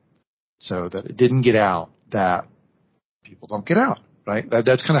up. So that it didn't get out, that people don't get out, right?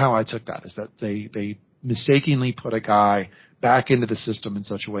 That's kind of how I took that, is that they mistakenly put a guy back into the system in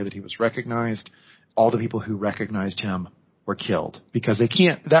such a way that he was recognized. All the people who recognized him were killed because they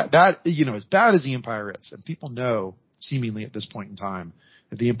can't, as bad as the Empire is, and people know seemingly at this point in time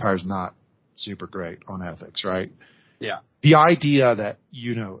that the Empire is not super great on ethics, right? Yeah. The idea that,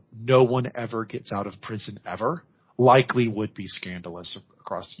 no one ever gets out of prison ever likely would be scandalous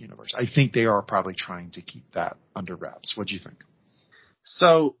across the universe. I think they are probably trying to keep that under wraps. What do you think?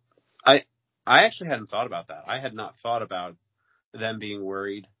 So I actually hadn't thought about that. I had not thought about them being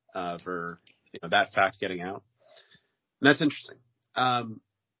worried for that fact getting out. And that's interesting. On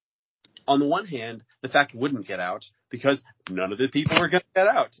the one hand, the fact wouldn't get out because none of the people were going to get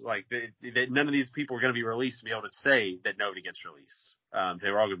out. Like, none of these people were going to be released to be able to say that nobody gets released. They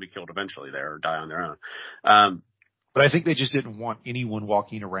were all going to be killed eventually there or die on their own. But I think they just didn't want anyone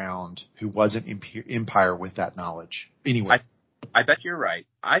walking around who wasn't Empire with that knowledge. Anyway. I bet you're right.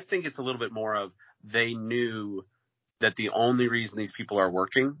 I think it's a little bit more of, they knew that the only reason these people are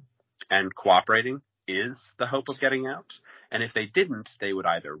working and cooperating is the hope of getting out. And if they didn't, they would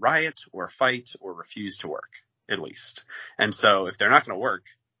either riot or fight or refuse to work, at least. And so if they're not going to work,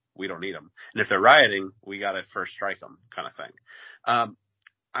 we don't need them. And if they're rioting, we got to first strike them, kind of thing.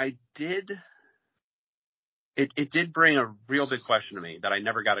 It did bring a real big question to me that I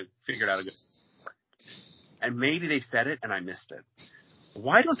never got figured out a good. And maybe they said it and I missed it.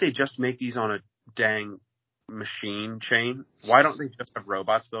 Why don't they just make these on a dang machine chain? Why don't they just have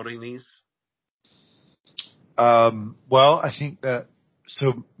robots building these? Well, I think that,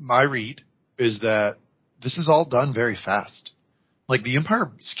 so my read is that this is all done very fast. Like, the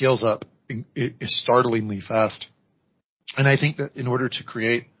Empire scales up startlingly fast. And I think that in order to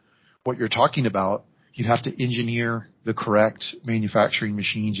create what you're talking about, you'd have to engineer the correct manufacturing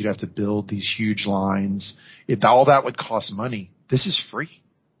machines. You'd have to build these huge lines. All that would cost money. This is free.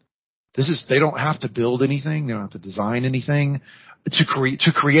 They don't have to build anything. They don't have to design anything to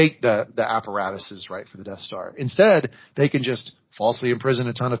create the apparatuses, right, for the Death Star. Instead, they can just falsely imprison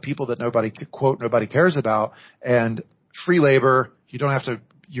a ton of people that nobody cares about, and free labor.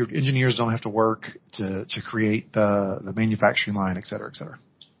 Your engineers don't have to work to create the manufacturing line, et cetera, et cetera.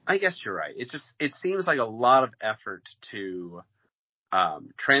 I guess you're right. It seems like a lot of effort to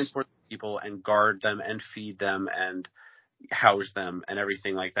transport people and guard them and feed them and house them and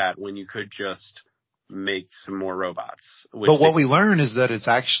everything like that, when you could just make some more robots. But what we learn is that it's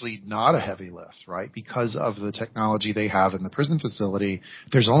actually not a heavy lift, right? Because of the technology they have in the prison facility,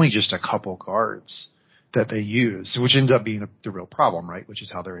 there's only just a couple guards. that they use, which ends up being the real problem, right? Which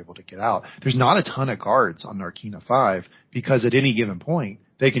is how they're able to get out. There's not a ton of guards on Narkina 5 because at any given point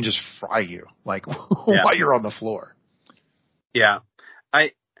they can just fry you like while you're on the floor. Yeah.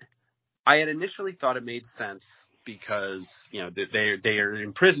 I had initially thought it made sense because, you know, they are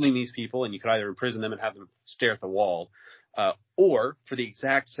imprisoning these people, and you could either imprison them and have them stare at the wall, or for the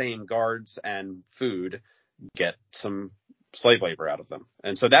exact same guards and food, get some slave labor out of them.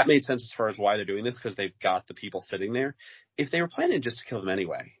 And so that made sense as far as why they're doing this, because they've got the people sitting there. If they were planning just to kill them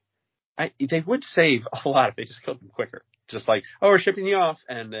anyway, they would save a lot if they just killed them quicker. Just like, oh, we're shipping you off,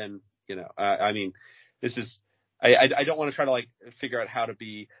 and then, you know, I mean, this is. I don't want to try to like figure out how to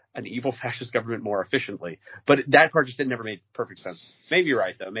be an evil fascist government more efficiently, but that part just never made perfect sense. Maybe you're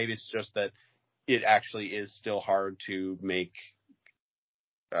right though. Maybe it's just that it actually is still hard to make.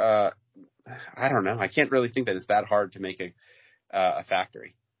 I don't know. I can't really think that it's that hard to make a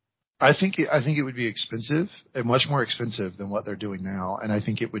factory. I think it would be expensive and much more expensive than what they're doing now, and I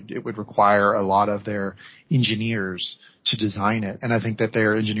think it would require a lot of their engineers to design it, and I think that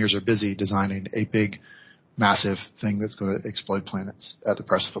their engineers are busy designing a big, massive thing that's going to explode planets at the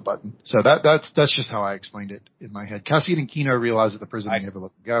press of a button. So that's just how I explained it in my head. Cassian and Kino realize that the prison may never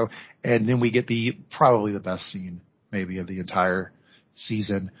let them go, and then we get probably the best scene maybe of the entire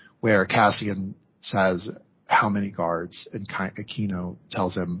season, where Cassian says how many guards, and Kino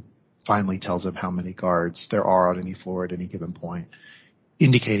finally tells him how many guards there are on any floor at any given point,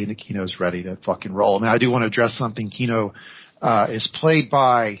 indicating that Kino's ready to fucking roll. Now I do want to address something. Kino Loy is played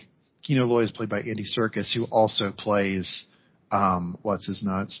by Andy Serkis, who also plays, what's his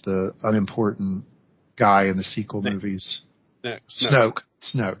nuts, the unimportant guy in the sequel movies.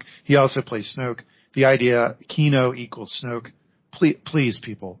 Snoke. He also plays Snoke. The idea, Kino equals Snoke. Please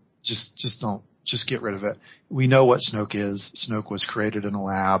people, just get rid of it. We know what Snoke is. Snoke was created in a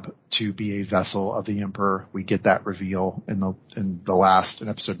lab to be a vessel of the Emperor. We get that reveal in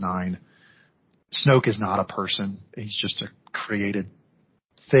episode 9. Snoke is not a person. He's just a created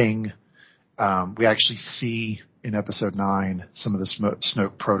thing. We actually see in episode 9 some of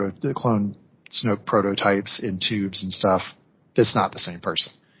the clone Snoke prototypes in tubes and stuff. It's not the same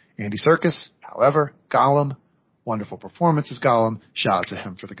person. Andy Serkis, however, Gollum, wonderful performance as Gollum. Shout out to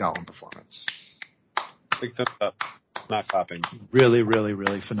him for the Gollum performance. Big thumbs up. Not copying. Really, really,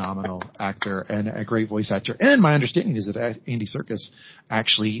 really phenomenal actor and a great voice actor. And my understanding is that Andy Serkis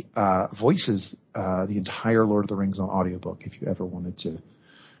actually voices the entire Lord of the Rings on audiobook, if you ever wanted to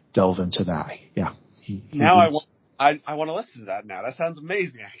delve into that. Yeah. I want to listen to that now. That sounds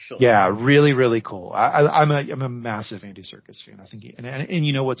amazing, actually. Yeah, really, really cool. I'm a massive Andy Serkis fan. I think, and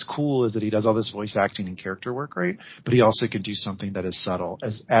you know what's cool is that he does all this voice acting and character work, right? But he also can do something that is subtle,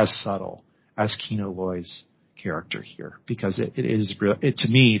 as subtle as Kino Loy's character here, because it is real. To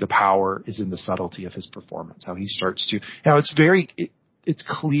me, the power is in the subtlety of his performance. How he starts to. Now it's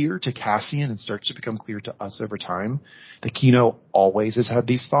clear to Cassian and starts to become clear to us over time that Kino always has had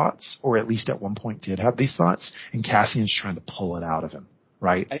these thoughts, or at least at one point did have these thoughts, and Cassian's trying to pull it out of him,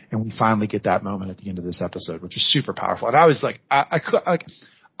 right? And we finally get that moment at the end of this episode, which is super powerful. And I was like,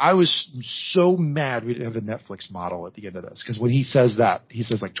 I was so mad we didn't have the Netflix model at the end of this, because when he says that, he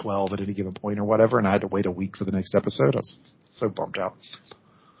says like 12 at any given point or whatever, and I had to wait a week for the next episode. I was so bummed out.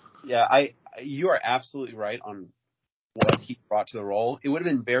 Yeah, you are absolutely right on what he brought to the role. It would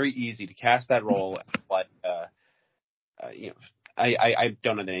have been very easy to cast that role, but I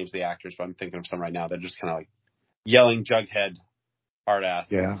don't know the names of the actors, but I'm thinking of some right now. They're just kind of like yelling jughead hard ass.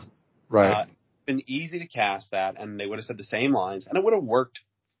 Yeah, right. It's been easy to cast that, and they would have said the same lines, and it would have worked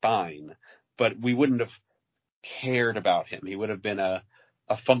fine. But we wouldn't have cared about him. He would have been a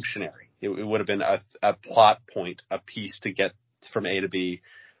functionary. It would have been a plot point, a piece to get from A to B.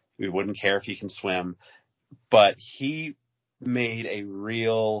 We wouldn't care if he can swim. But he made a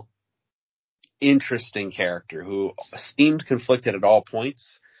real interesting character who seemed conflicted at all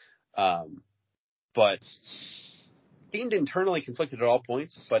points, but seemed internally conflicted at all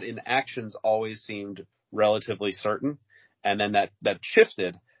points, but in actions always seemed relatively certain. And then that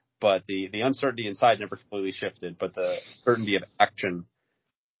shifted, but the uncertainty inside never completely shifted, but the certainty of action,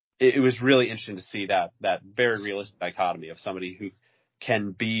 it was really interesting to see that very realistic dichotomy of somebody who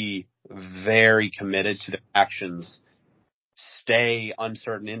can be very committed to their actions, stay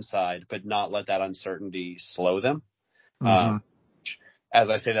uncertain inside, but not let that uncertainty slow them. Mm-hmm. As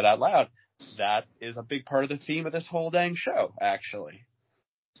I say that out loud, that is a big part of the theme of this whole dang show, actually.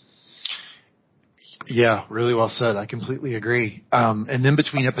 Yeah, really well said. I completely agree. And then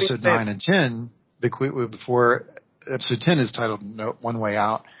between episode 9 and 10, before episode 10 is titled One Way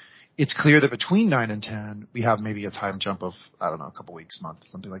Out, it's clear that between 9 and 10, we have maybe a time jump of, I don't know, a couple weeks, month,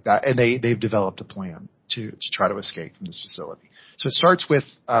 something like that. And they've developed a plan to try to escape from this facility. So it starts with,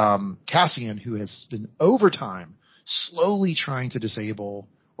 Cassian, who has been over time slowly trying to disable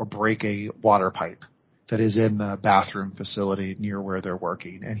or break a water pipe that is in the bathroom facility near where they're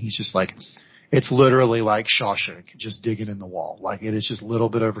working. And he's just like, it's literally like Shawshank, just digging in the wall. Like it is just little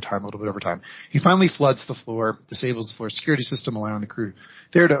bit over time, little bit over time. He finally floods the floor, disables the floor security system, allowing the crew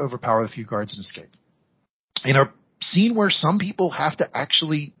there to overpower the few guards and escape. In a scene where some people have to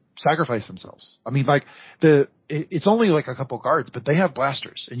actually sacrifice themselves. I mean, like it's only like a couple guards, but they have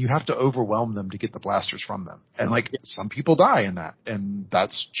blasters and you have to overwhelm them to get the blasters from them. And like some people die in that, and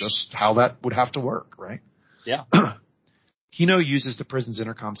that's just how that would have to work, right? Yeah. Kino uses the prison's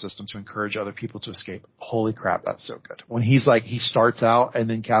intercom system to encourage other people to escape. Holy crap, that's so good. When he's like, he starts out and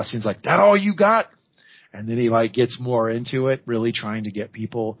then Cassian's like, that all you got? And then he like gets more into it, really trying to get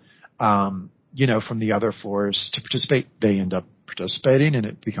people, from the other floors to participate. They end up participating and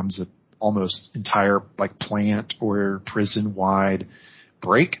it becomes an almost entire like plant or prison wide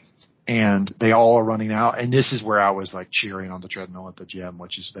break. And they all are running out. And this is where I was like cheering on the treadmill at the gym,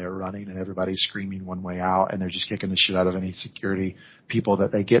 which is they're running and everybody's screaming one way out and they're just kicking the shit out of any security people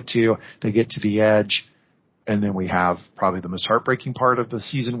that they get to. They get to the edge. And then we have probably the most heartbreaking part of the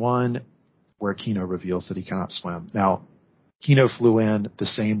season 1 where Kino reveals that he cannot swim. Now, Kino flew in the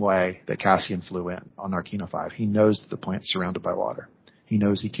same way that Cassian flew in on Narkina 5. He knows that the plant's surrounded by water. He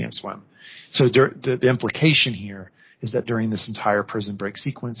knows he can't swim. So the implication here is that during this entire prison break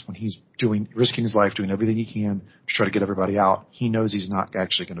sequence, when he's risking his life, doing everything he can to try to get everybody out, he knows he's not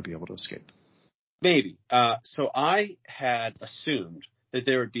actually going to be able to escape. Maybe. So I had assumed that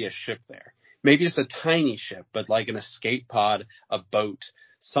there would be a ship there. Maybe it's a tiny ship, but like an escape pod, a boat,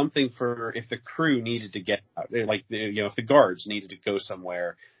 something for if the crew needed to get out, like, if the guards needed to go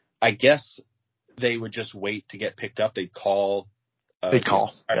somewhere, I guess they would just wait to get picked up. They'd call. They'd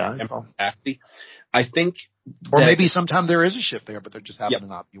call. I think. Or maybe sometime there is a ship there, but there just happened to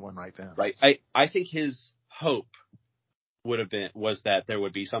not be one right then. Right. I think his hope was that there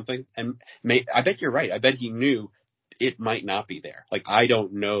would be something. And I bet you're right. I bet he knew it might not be there. Like, I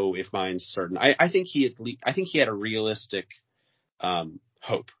don't know if mine's certain. I think he had a realistic,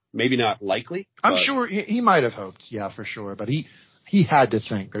 hope. Maybe not likely. I'm sure he might have hoped. Yeah, for sure. But he had to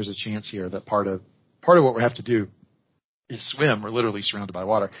think there's a chance here that part of what we have to do is swim. We're literally surrounded by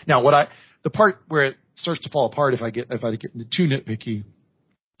water. Now, the part where it starts to fall apart if I get too nitpicky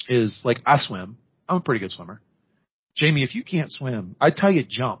is like, I swim. I'm a pretty good swimmer. Jamie, if you can't swim, I tell you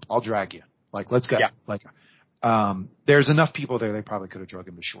jump. I'll drag you. Like, let's go. Yeah. Like, there's enough people there. They probably could have drug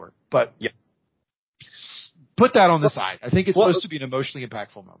him to shore, but put that on the side. I think it's supposed to be an emotionally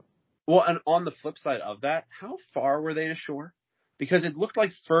impactful moment. Well, and on the flip side of that, how far were they to shore? Because it looked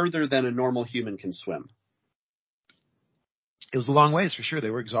like further than a normal human can swim. It was a long ways for sure. They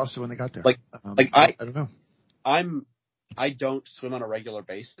were exhausted when they got there. I don't know. I don't swim on a regular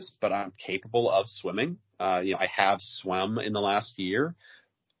basis, but I'm capable of swimming. I have swum in the last year.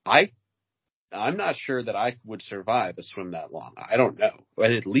 I'm not sure that I would survive a swim that long. I don't know.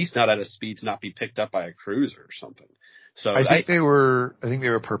 But at least not at a speed to not be picked up by a cruiser or something. So I think they were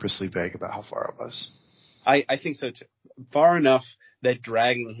purposely vague about how far it was. I think so too. Far enough that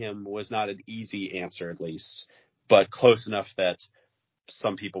dragging him was not an easy answer, at least, but close enough that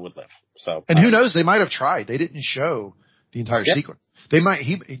some people would live. So, and who knows? They might have tried. They didn't show the entire sequence. They might.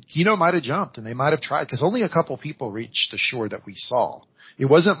 Kino might have jumped, and they might have tried, because only a couple people reached the shore that we saw. It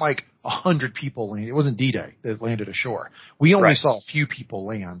wasn't like 100 people landed. It wasn't D-Day that landed ashore. We only saw a few people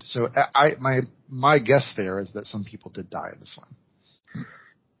land. So my guess there is that some people did die in the swim.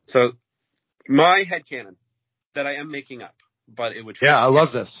 So my headcanon that I am making up, but it would. Yeah, I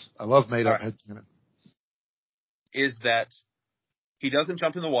love this. I love made up headcanon. Is that he doesn't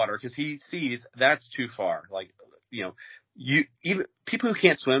jump in the water because he sees that's too far. Like, even people who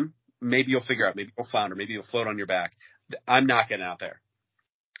can't swim, maybe you'll figure out, maybe you'll flounder, maybe you'll float on your back. I'm not getting out there.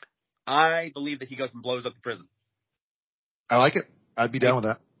 I believe that he goes and blows up the prison. I like it. I'd be down with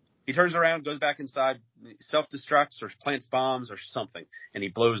that. He turns around, goes back inside, self-destructs or plants bombs or something, and he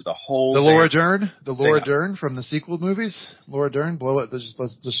blows the whole. The Laura Dern from the sequel movies. Laura Dern, blow it. Let's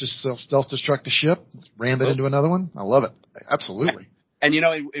just self-destruct the ship, ram it into another one. I love it. Absolutely. And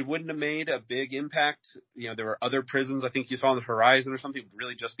it wouldn't have made a big impact. There were other prisons I think you saw on the horizon or something. It would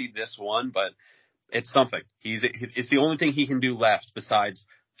really just be this one, but it's something. It's the only thing he can do left besides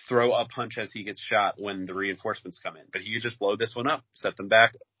throw a punch as he gets shot when the reinforcements come in. But he could just blow this one up, set them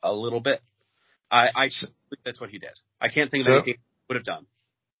back a little bit. I think that's what he did. I can't think of anything he would have done.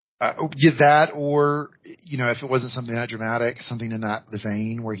 Yeah, that, or, if it wasn't something that dramatic, something in the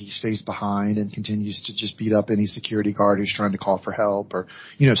vein where he stays behind and continues to just beat up any security guard who's trying to call for help, or,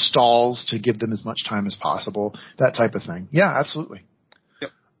 stalls to give them as much time as possible, that type of thing. Yeah, absolutely.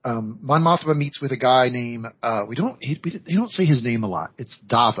 Yep. Mon Mothma meets with a guy named, they don't say his name a lot. It's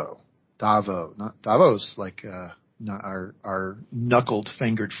Davo. Davo, not Davos, like, not our knuckled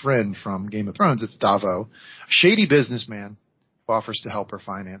fingered friend from Game of Thrones. It's Davo, shady businessman, offers to help her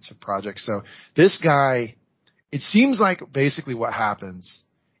finance a project. So this guy, it seems like basically what happens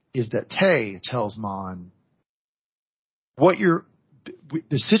is that Tay tells Mon the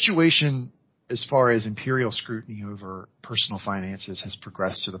situation as far as imperial scrutiny over personal finances has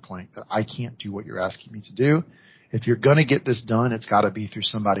progressed to the point that I can't do what you're asking me to do. If you're going to get this done, it's got to be through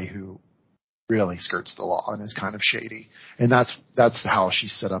somebody who really skirts the law and is kind of shady. And that's how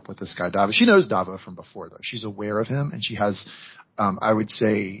she's set up with this guy, Davo. She knows Davo from before, though. She's aware of him, and she has, I would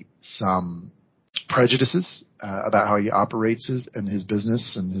say, some prejudices about how he operates and his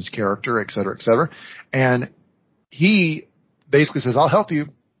business and his character, et cetera, et cetera. And he basically says, I'll help you,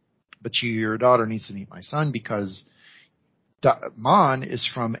 but your daughter needs to meet my son because Mon is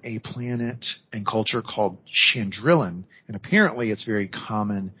from a planet and culture called Chandrillan, and apparently it's very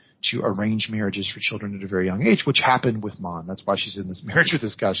common to arrange marriages for children at a very young age, which happened with Mon. That's why she's in this marriage with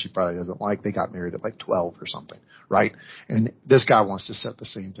this guy she probably doesn't like. They got married at like 12 or something, right? And this guy wants to set the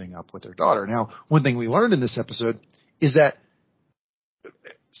same thing up with their daughter. Now, one thing we learned in this episode is that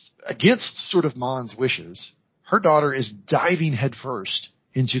against sort of Mon's wishes, her daughter is diving headfirst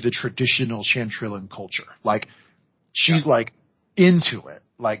into the traditional Chandrillan culture. Like, she's like into it,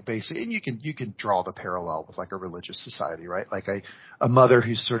 like basically, and you can draw the parallel with like a religious society, right? Like a mother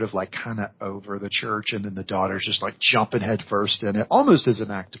who's sort of like kind of over the church, and then the daughter's just like jumping head first in it, almost as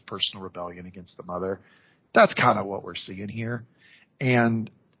an act of personal rebellion against the mother. That's kind of what we're seeing here. And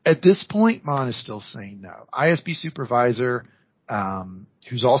at this point, Mon is still saying no. ISB supervisor,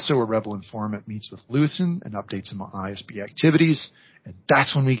 who's also a rebel informant, meets with Luthen and updates him on ISB activities. And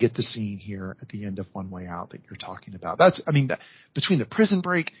that's when we get the scene here at the end of One Way Out that you're talking about. Between the prison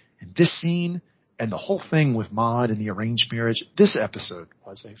break and this scene and the whole thing with Maude and the arranged marriage, this episode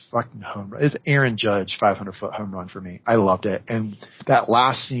was a fucking home run. It's Aaron Judge 500-foot home run for me. I loved it. And that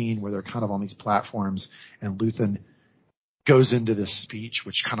last scene where they're kind of on these platforms and Luthen goes into this speech,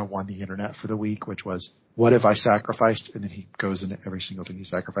 which kind of won the internet for the week, which was, what if I sacrificed? And then he goes into every single thing he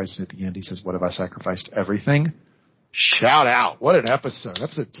sacrificed. And at the end, he says, what if I sacrificed everything? Shout out. What an episode.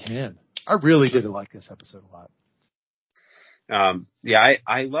 Episode 10. I really did like this episode a lot.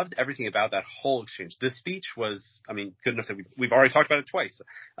 I loved everything about that whole exchange. This speech was, good enough that we've already talked about it twice.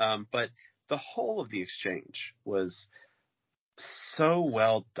 But the whole of the exchange was so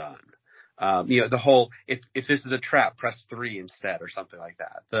well done. The whole, if this is a trap, press 3 instead or something like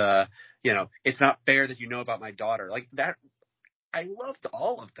that. It's not fair that you know about my daughter. Like that. I loved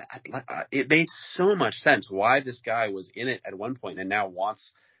all of that. It made so much sense why this guy was in it at one point and now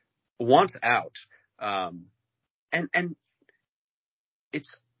wants out. And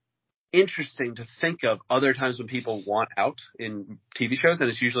it's interesting to think of other times when people want out in TV shows, and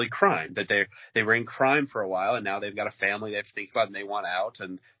it's usually crime, that they were in crime for a while and now they've got a family they have to think about and they want out,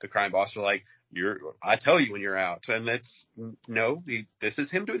 and the crime boss are like, I tell you when you're out. And this is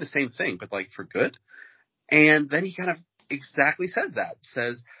him doing the same thing, but like for good. And then he kind of exactly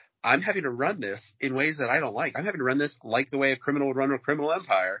says, I'm having to run this in ways that I don't like. I'm having to run this like the way a criminal would run a criminal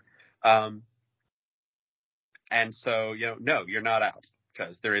empire. And so, no, you're not out,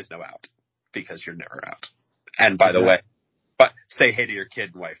 because there is no out, because you're never out. And by the way, but say hey to your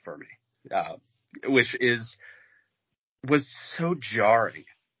kid and wife for me, which was so jarring.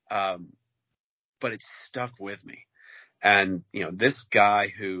 But it stuck with me. And, this guy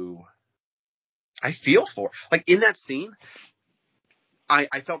who I feel for, like in that scene, I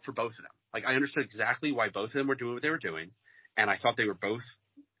felt for both of them. Like I understood exactly why both of them were doing what they were doing. And I thought they were both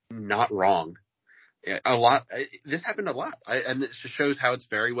not wrong. A lot. This happened a lot. And it just shows how it's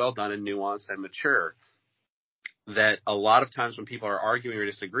very well done and nuanced and mature. That a lot of times when people are arguing or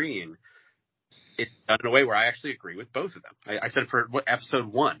disagreeing, it's done in a way where I actually agree with both of them. I said for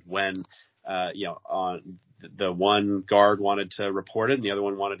episode 1, when, on the one guard wanted to report it and the other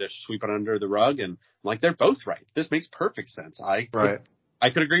one wanted to sweep it under the rug. And I'm like, they're both right. This makes perfect sense. I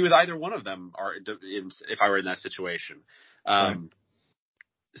could agree with either one of them if I were in that situation. Right.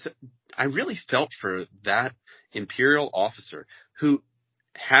 So I really felt for that Imperial officer who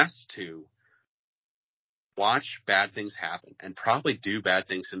has to watch bad things happen and probably do bad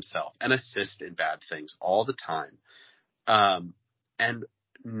things himself and assist in bad things all the time. And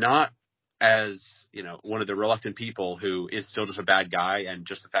not as, one of the reluctant people who is still just a bad guy, and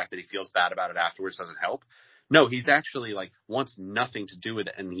just the fact that he feels bad about it afterwards doesn't help. No, he's actually like wants nothing to do with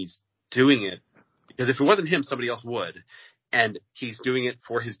it, and he's doing it because if it wasn't him, somebody else would. And he's doing it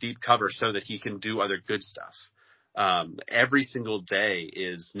for his deep cover so that he can do other good stuff. Every single day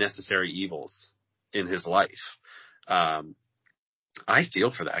is necessary evils in his life. I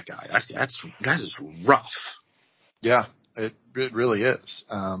feel for that guy. That is rough. Yeah, it really is.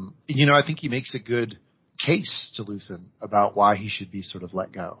 I think he makes a good case to Luthen about why he should be sort of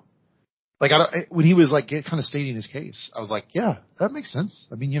let go. Like, when he was like kind of stating his case, I was like, yeah, that makes sense.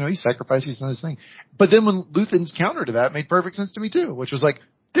 I mean, he sacrificed, he's done his thing. But then when Luthen's counter to that made perfect sense to me too, which was like,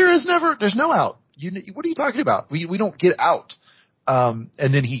 there's no out. What are you talking about? We don't get out. And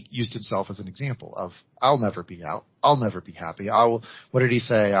then he used himself as an example of, I'll never be out. I'll never be happy. What did he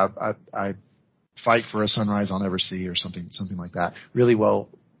say? I fight for a sunrise I'll never see, or something like that. Really well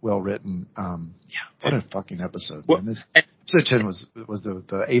written. What a fucking episode. Well, man. Episode 10 was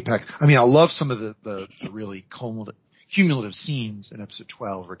the apex. I mean, I love some of the really cumulative scenes in episode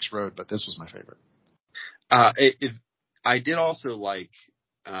 12, Rick's Road, but this was my favorite. I did also like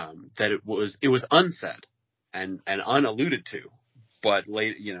that it was unsaid and unalluded to, but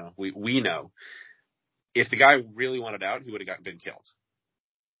late, we know if the guy really wanted out, he would have been killed.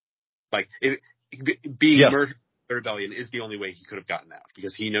 Like being murdered in the rebellion is the only way he could have gotten out,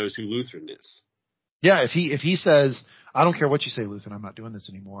 because he knows who Lutheran is. Yeah, if he says, I don't care what you say, Luthen, I'm not doing this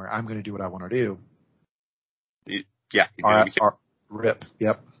anymore, I'm going to do what I want to do. He's going to be killed. Rip.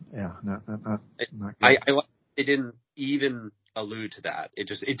 Yep. Yeah. Not good. I like it didn't even allude to that.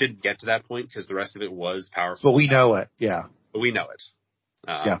 It didn't get to that point because the rest of it was powerful. But we know it. Yeah. But we know it.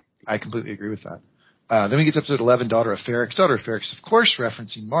 Yeah, I completely agree with that. Then we get to episode 11, Daughter of Ferrix. Daughter of Ferrix, of course,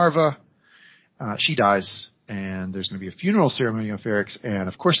 referencing Marva. She dies, and there's going to be a funeral ceremony of Ferrix. And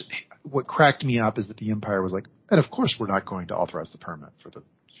of course, what cracked me up is that the Empire was like, and of course we're not going to authorize the permit for the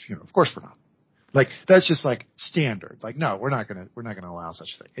funeral. Of course we're not. Like, that's just like standard. Like, no, we're not going to allow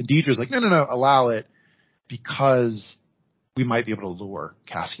such a thing. And Deidre's like, no, allow it, because we might be able to lure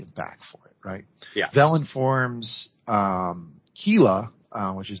Cassian back for it, right? Yeah. Vel informs Keela,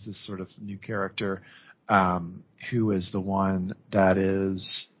 which is this sort of new character, who is the one that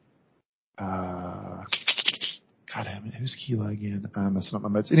is, God damn it, who's Keela again? I'm messing up my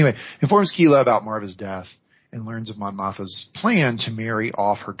notes. Anyway, informs Keela about Marva's death and learns of Mon Mothma's plan to marry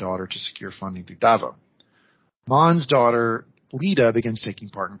off her daughter to secure funding through Davo. Mon's daughter, Lita, begins taking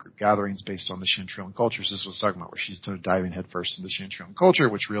part in group gatherings based on the Shin-Trillian cultures. This was talking about where she's sort of diving headfirst into the Shin-Trillian culture,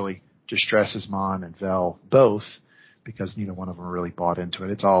 which really distresses Mon and Vel both, because neither one of them really bought into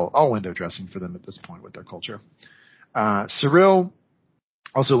it. It's all window dressing for them at this point with their culture. Cyril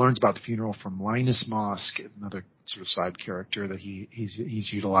also learns about the funeral from Linus Mosk, another sort of side character that he's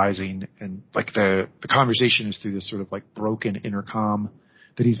utilizing, and like the conversation is through this sort of like broken intercom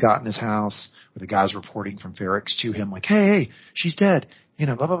that he's got in his house, where the guy's reporting from Ferrix to him like, hey, she's dead,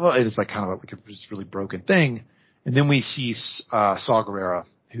 blah, blah, blah. And it's like kind of like a really broken thing. And then we see Saw Gerrera,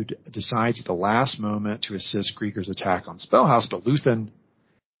 who decides at the last moment to assist Krieger's attack on Spellhouse, but Luthen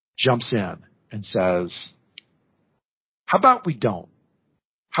jumps in and says, how about we don't?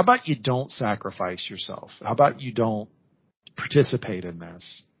 How about you don't sacrifice yourself? How about you don't participate in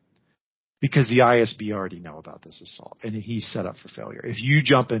this? Because the ISB already know about this assault, and he's set up for failure. If you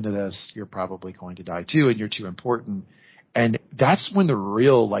jump into this, you're probably going to die too, and you're too important. And that's when the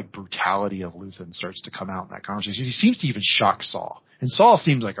real like brutality of Luthen starts to come out in that conversation. He seems to even shock Saw. And Saul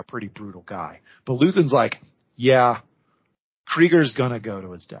seems like a pretty brutal guy. But Luthen's like, yeah, Krieger's gonna go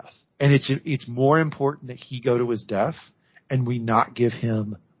to his death. And it's more important that he go to his death and we not give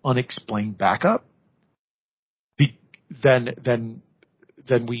him unexplained backup than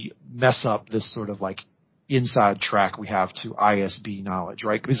we mess up this sort of like inside track we have to ISB knowledge,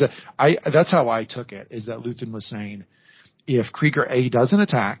 right? Because that's how I took it, is that Luthen was saying, if Krieger A doesn't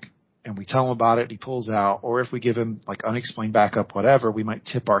attack, and we tell him about it, he pulls out, or if we give him like unexplained backup, whatever, we might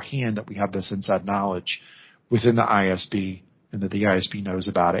tip our hand that we have this inside knowledge within the ISB, and that the ISB knows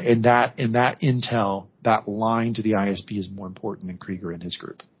about it. And that intel, that line to the ISB, is more important than Krieger and his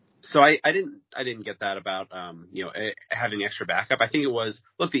group. So I didn't get that about having extra backup. I think it was,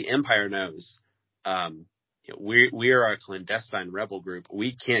 look, the Empire knows we are a clandestine rebel group.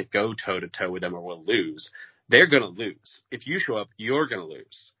 We can't go toe to toe with them or we'll lose. They're going to lose. If you show up, you're going to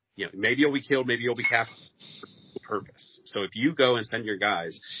lose. Maybe you'll be killed, maybe you'll be captured for purpose. So if you go and send your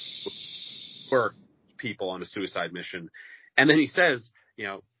guys for people on a suicide mission, and then he says,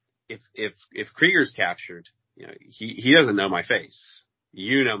 if Krieger's captured, he doesn't know my face.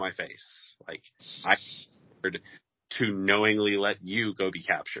 You know my face. Like, I heard to knowingly let you go be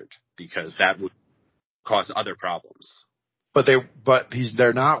captured, because that would cause other problems. But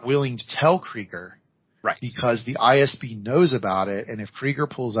they're not willing to tell Krieger. Right. Because the ISB knows about it, and if Krieger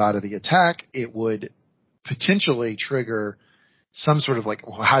pulls out of the attack, it would potentially trigger some sort of like,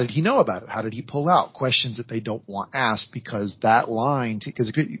 well, how did he know about it? How did he pull out? Questions that they don't want asked, because that line,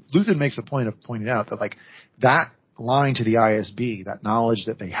 because Luthen makes a point of pointing out that like that line to the ISB, that knowledge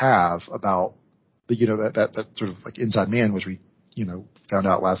that they have about the, that sort of like inside man, which we, found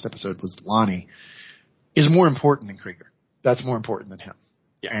out last episode was Lonnie, is more important than Krieger. That's more important than him.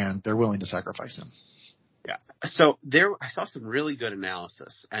 Yeah. And they're willing to sacrifice him. Yeah. So I saw some really good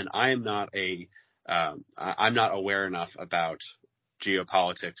analysis, and I'm not aware enough about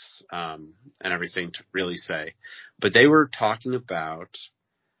geopolitics, and everything to really say, but they were talking about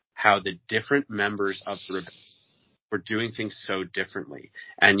how the different members of the rebellion were doing things so differently.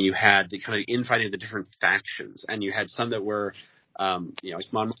 And you had the kind of infighting of the different factions, and you had some that were,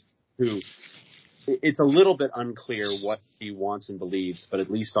 like Mon, who, it's a little bit unclear what she wants and believes, but at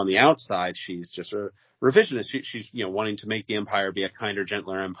least on the outside, she's just a revisionist. She's wanting to make the Empire be a kinder,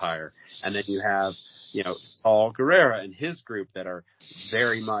 gentler empire. And then you have, Saul Gerrera and his group that are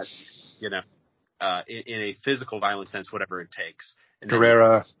very much, in a physical violent sense, whatever it takes. And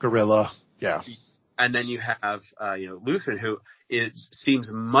Gerrera, guerrilla, yeah. And then you have, Luthen, who seems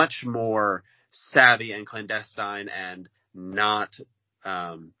much more savvy and clandestine and not,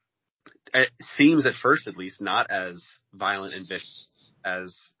 it seems at first, at least, not as violent and vicious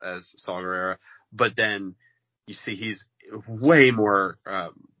as Saul Gerrera, but then you see he's way more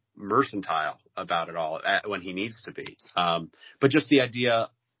mercantile about it all when he needs to be. But just the idea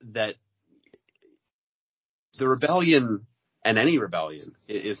that the rebellion, and any rebellion,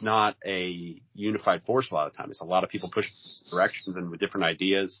 is not a unified force a lot of times. A lot of people push directions and with different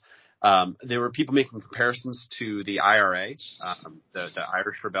ideas. There were people making comparisons to the IRA, the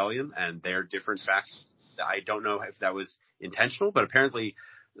Irish Rebellion, and their different factions. I don't know if that was intentional, but apparently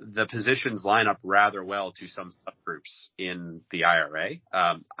the positions line up rather well to some subgroups in the IRA.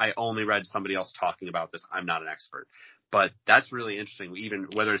 I only read somebody else talking about this. I'm not an expert, but that's really interesting, even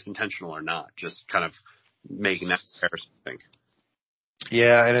whether it's intentional or not, just kind of making that comparison, I think.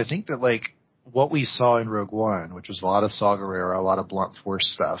 Yeah, and I think that like what we saw in Rogue One, which was a lot of Saw Gerrera, a lot of blunt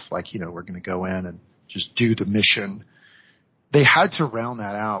force stuff, like, we're going to go in and just do the mission. They had to round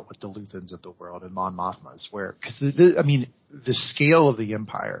that out with the Luthens of the world and Mon Mothmas, because the scale of the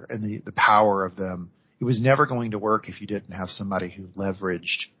Empire and the power of them, it was never going to work if you didn't have somebody who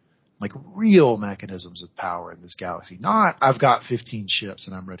leveraged like real mechanisms of power in this galaxy. Not, I've got 15 ships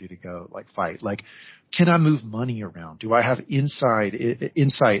and I'm ready to go like fight. Like, can I move money around? Do I have insight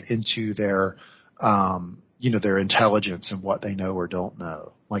into their, their intelligence and what they know or don't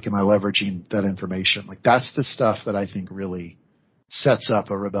know? Like, am I leveraging that information? Like, that's the stuff that I think really sets up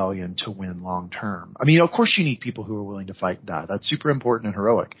a rebellion to win long term. I mean, of course you need people who are willing to fight and die. That's super important and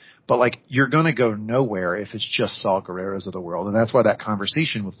heroic. But like, you're going to go nowhere if it's just Saul Guerreras of the world. And that's why that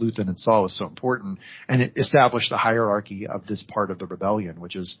conversation with Luthen and Saul was so important. And it established the hierarchy of this part of the rebellion,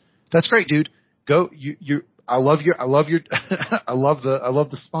 which is, that's great, dude. Go, I love the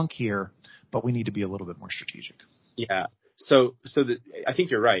spunk here, but we need to be a little bit more strategic. Yeah. So I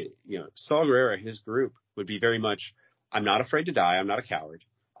think you're right. Saul Gerrera, his group would be very much, I'm not afraid to die. I'm not a coward.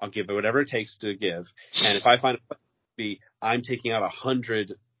 I'll give it whatever it takes to give. And if I find it to be, I'm taking out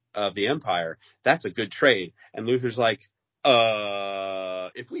 100 of the Empire, that's a good trade. And Luther's like,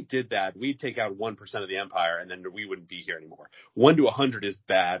 if we did that, we'd take out 1% of the Empire, and then we wouldn't be here anymore. 1 to 100 is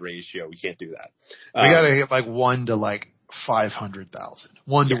bad ratio. We can't do that. We got to hit like 1 to like 500,000.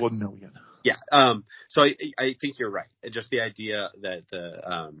 1 to 1 million. Yeah. So I think you're right. Just the idea that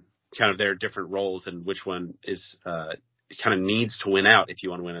the kind of their different roles and which one is kind of needs to win out if you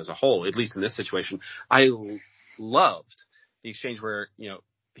want to win as a whole, at least in this situation. I loved the exchange where,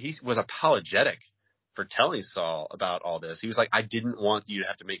 he was apologetic for telling Saul about all this. He was like, I didn't want you to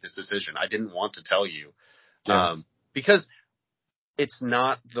have to make this decision. I didn't want to tell you. Yeah. Because it's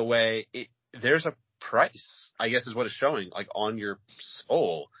not the way there's a price, I guess is what it's showing, like on your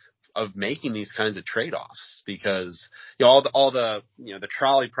soul of making these kinds of trade-offs, because all the the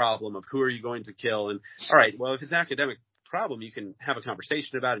trolley problem of who are you going to kill, and all right, well, if it's an academic problem, you can have a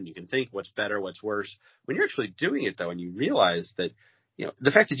conversation about it and you can think what's better, what's worse. When you're actually doing it though, and you realize that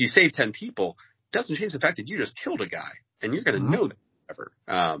the fact that you saved 10 people doesn't change the fact that you just killed a guy, and you're going to know that forever.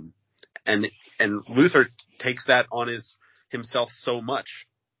 And Luther takes that on himself so much,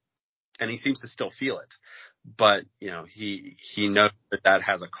 and he seems to still feel it. But, he knows that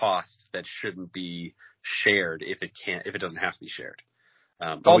has a cost that shouldn't be shared if it doesn't have to be shared.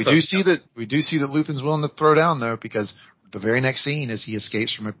 But we do see that Luthen's willing to throw down though, because the very next scene is he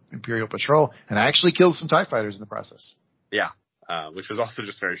escapes from Imperial patrol and actually kills some TIE fighters in the process. Yeah, which was also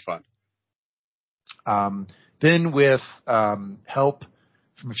just very fun. Then with help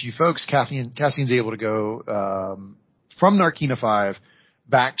from a few folks, Cassian's able to go from Narkina 5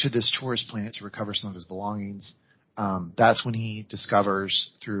 back to this tourist planet to recover some of his belongings. That's when he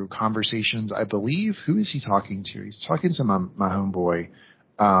discovers through conversations, I believe, who is he talking to? He's talking to my homeboy.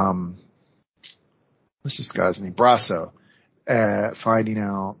 What's this guy's name? Brasso. Finding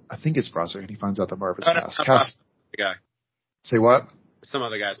out, I think it's Brasso, and he finds out that Marva's passed. The guy. Say what? Some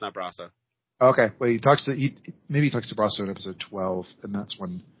other guy. It's not Brasso. Okay. Well, he talks to Brasso in episode 12, and that's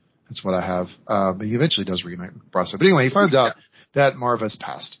what I have. But he eventually does reunite with Brasso. But anyway, he finds out that Marva's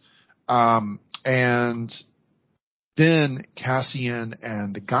passed. And then Cassian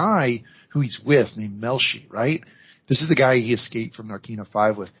and the guy who he's with named Melshi, right? This is the guy he escaped from Narkina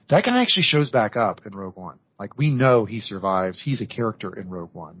 5 with. That guy actually shows back up in Rogue One. Like, we know he survives. He's a character in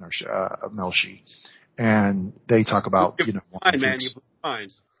Rogue One, Melshi. And they talk about, you blew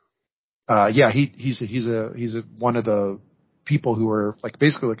mind. Yeah, he's one of the people who are like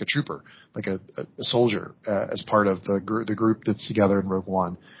basically like a trooper, like a soldier, as part of the group that's together in Rogue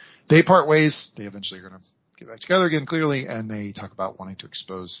One. They part ways. They eventually are going to get back together again, clearly, and they talk about wanting to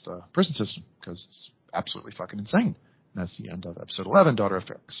expose the prison system because it's absolutely fucking insane. And that's the end of episode 11, Daughter of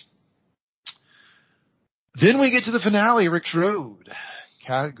Ferrix. Then we get to the finale, Rick's Road.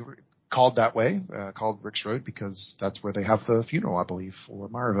 Called that way, called Rick's Road because that's where they have the funeral, I believe, for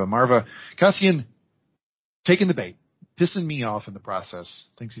Marva. Cassian taking the bait, pissing me off in the process,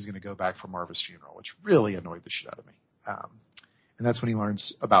 thinks he's going to go back for Marva's funeral, which really annoyed the shit out of me. And that's when he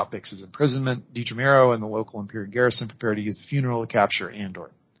learns about Bix's imprisonment. Deidre and the local Imperial garrison prepare to use the funeral to capture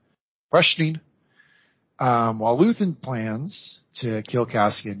Andor. Questioning, while Luthen plans to kill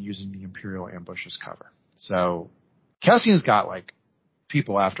Cassian using the Imperial ambush as cover. So Cassian's got like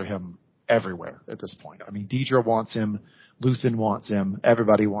people after him everywhere at this point. I mean, Deidre wants him, Luthen wants him,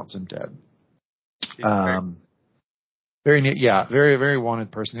 everybody wants him dead. Very, very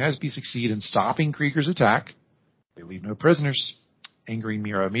wanted person. He has to succeed in stopping Krieger's attack. They leave no prisoners. Angering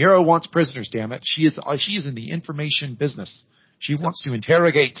Mira. Mira wants prisoners, damn it. She is in the information business. She wants to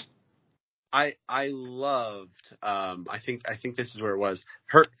interrogate. I loved, I think this is where it was.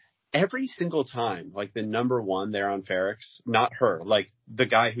 Her, every single time, like the number one there on Ferrix, not her, like the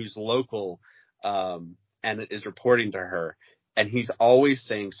guy who's local, and is reporting to her, and he's always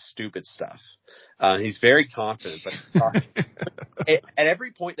saying stupid stuff. He's very confident, but at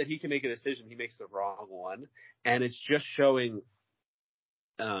every point that he can make a decision, he makes the wrong one. And it's just showing,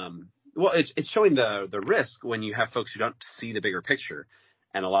 it's showing the risk when you have folks who don't see the bigger picture.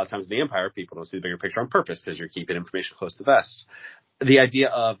 And a lot of times in the Empire, people don't see the bigger picture on purpose because you're keeping information close to the vest. The idea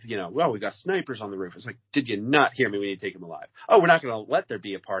of, we got snipers on the roof. It's like, did you not hear me? We need to take him alive. Oh, we're not going to let there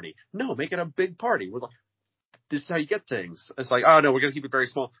be a party. No, make it a big party. We're like, this is how you get things. It's like, oh no, we're going to keep it very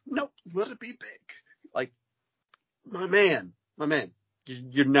small. Nope, let it be big. Like, my man,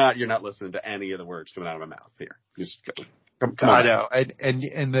 you're not listening to any of the words coming out of my mouth here. Just go. Come I know,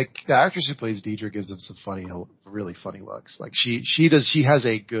 and the actress who plays Deidre gives him some really funny looks. Like she has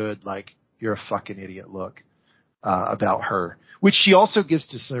a good like you're a fucking idiot look about her, which she also gives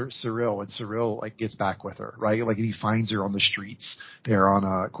to Cyril when Cyril like gets back with her, right? Like he finds her on the streets there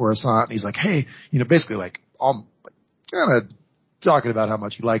on Coruscant, and he's like, hey, basically like kind of talking about how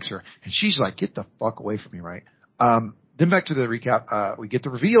much he likes her, and she's like, get the fuck away from me, right? Then back to the recap, we get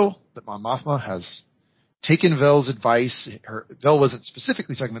the reveal that Mon Mothma has taken Vel's advice. Vel wasn't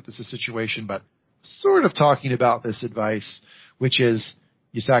specifically talking about this situation, but sort of talking about this advice, which is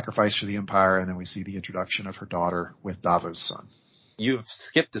you sacrifice for the Empire, and then we see the introduction of her daughter with Davo's son. You've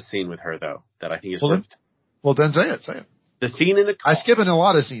skipped a scene with her, though, that I think is Well, then say it. The scene in the car. I skip in a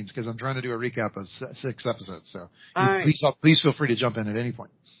lot of scenes because I'm trying to do a recap of 6 episodes, so please feel free to jump in at any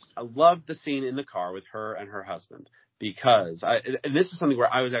point. I loved the scene in the car with her and her husband because and this is something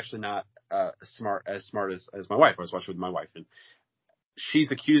where I was actually not smart as my wife. I was watching with my wife, and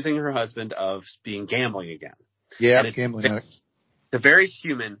she's accusing her husband of being gambling again. Yeah, gambling addict. The very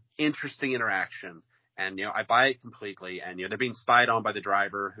human, interesting interaction, and I buy it completely. And they're being spied on by the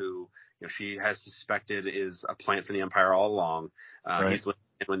driver who she has suspected is a plant for the Empire all along. Right. He's living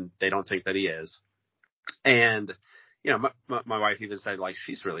when they don't think that he is, and my wife even said like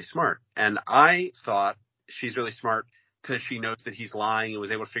she's really smart, and I thought she's really smart because she knows that he's lying and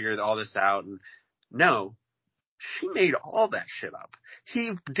was able to figure all this out. And no, she made all that shit up.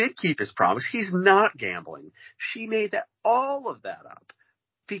 He did keep his promise. He's not gambling. She made all of that up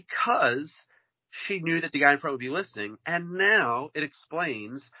because she knew that the guy in front would be listening, and now it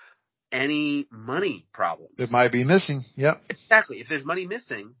explains any money problems. It might be missing. Yep. Exactly. If there's money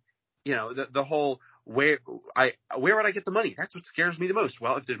missing, the whole where would I get the money? That's what scares me the most.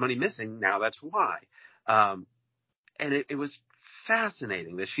 Well, if there's money missing, now that's why. And it was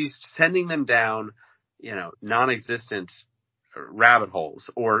fascinating that she's sending them down, non-existent rabbit holes,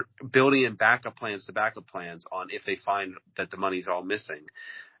 or building in backup plans on if they find that the money's all missing.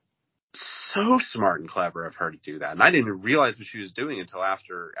 So smart and clever of her to do that. And I didn't even realize what she was doing until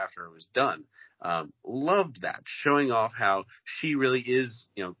after it was done. Loved that, showing off how she really is,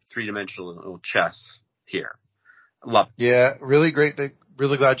 three-dimensional chess here. Love it. Yeah, really great.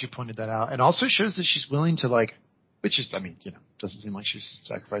 Really glad you pointed that out. And also shows that she's willing to which is, doesn't seem like she's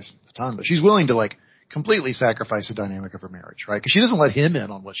sacrificing a ton, but she's willing to completely sacrifice the dynamic of her marriage, right? Because she doesn't let him in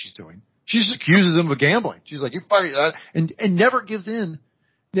on what she's doing. She just accuses him of gambling. She's like, "You fight that," and never gives in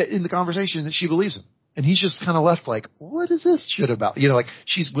the conversation that she believes him. And he's just kind of left what is this shit about?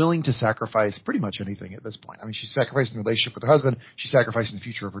 She's willing to sacrifice pretty much anything at this point. I mean, she's sacrificing the relationship with her husband. She's sacrificing the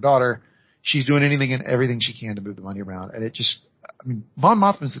future of her daughter. She's doing anything and everything she can to move the money around. And Mon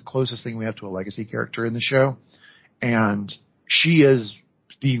Mothma's the closest thing we have to a legacy character in the show. And she is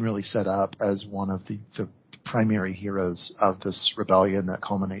being really set up as one of the primary heroes of this rebellion that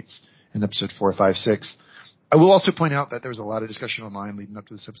culminates in episode 4, 5, 6. I will also point out that there was a lot of discussion online leading up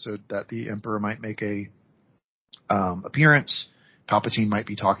to this episode that the Emperor might make a appearance. Palpatine might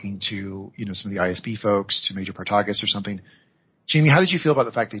be talking to some of the ISB folks, to Major Partagas or something. Jamie, how did you feel about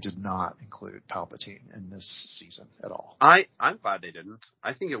the fact they did not include Palpatine in this season at all? I'm glad they didn't.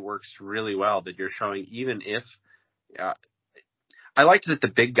 I think it works really well that you're showing, even if I liked that the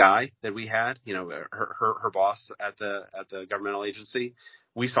big guy that we had, her boss at the governmental agency,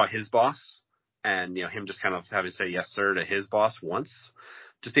 we saw his boss. And, him just kind of having to say yes, sir, to his boss once.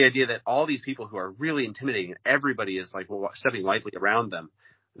 Just the idea that all these people who are really intimidating, everybody is stepping lightly around them.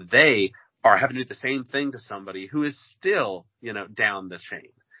 They are having to do the same thing to somebody who is still, down the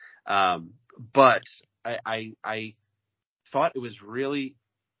chain. But I thought it was really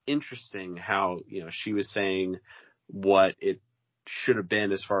interesting how, she was saying what it should have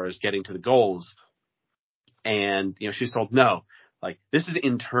been as far as getting to the goals. And, she's told, no, this is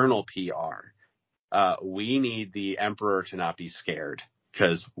internal PR. We need the Emperor to not be scared,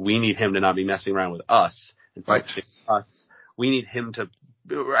 because we need him to not be messing around with us and focusing on us. We need him to,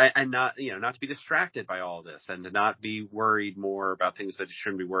 and not to be distracted by all this, and to not be worried more about things that he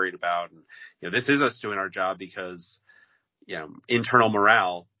shouldn't be worried about. And, this is us doing our job, because, internal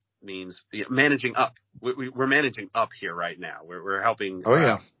morale means managing up. We're managing up here right now. We're helping. Oh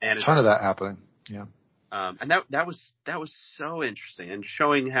yeah, manage a ton of that happening. Yeah. And that was so interesting, and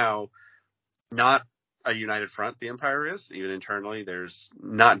showing how not a united front the Empire is. Even internally, there's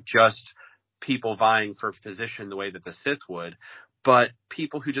not just people vying for position the way that the Sith would, but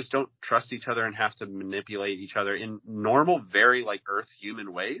people who just don't trust each other and have to manipulate each other in normal, very Earth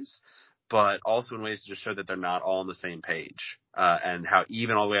human ways, but also in ways to just show that they're not all on the same page. And how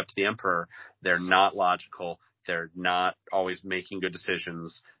even all the way up to the Emperor, they're not logical. They're not always making good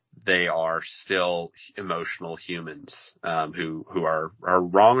decisions. They are still emotional humans, who are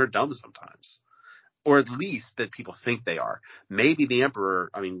wrong or dumb sometimes. Or at least that people think they are. Maybe the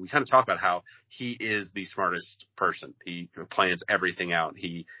Emperor, we kind of talk about how he is the smartest person. He plans everything out.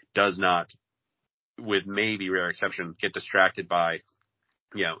 He does not, with maybe rare exception, get distracted by,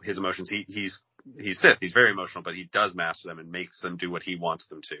 his emotions. He's Sith. He's very emotional, but he does master them and makes them do what he wants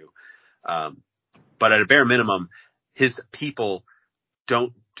them to. But at a bare minimum, his people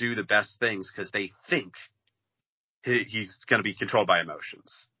don't do the best things because they think he's going to be controlled by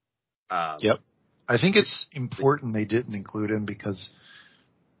emotions. Yep. I think it's important they didn't include him because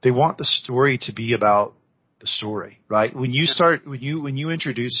they want the story to be about the story, right? When you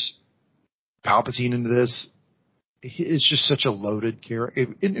introduce Palpatine into this, it's just such a loaded character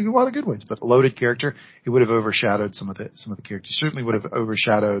in a lot of good ways, but a loaded character. It would have overshadowed some of the characters. Certainly would have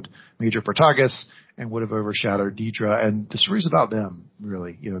overshadowed Major Partagas and would have overshadowed Deidre. And the story's about them,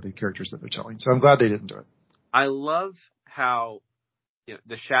 really. The characters that they're telling. So I'm glad they didn't do it. I love how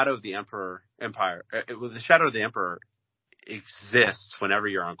the shadow of the the shadow of the Emperor exists whenever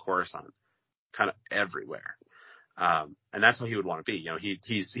you're on Coruscant, kind of everywhere. And that's how he would want to be.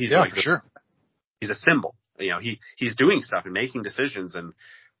 He's for sure. He's a symbol. He's doing stuff and making decisions and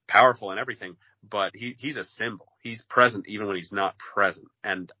powerful and everything, but he's a symbol. He's present even when he's not present.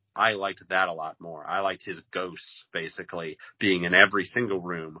 And I liked that a lot more. I liked his ghost basically being in every single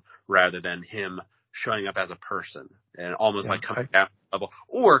room rather than him showing up as a person and almost coming down level,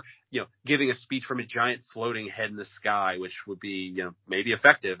 or giving a speech from a giant floating head in the sky, which would be maybe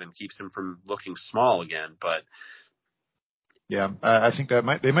effective and keeps him from looking small again. But yeah, I think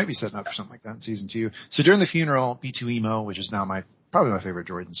they might be setting up for something like that in season 2. So during the funeral, B2 Emo, which is now probably my favorite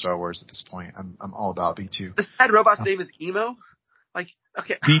droid in Star Wars at this point. I'm all about B2. The sad robot's name is Emo. Like,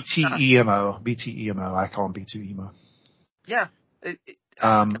 okay, BTEMO. I call him B2 Emo. Yeah.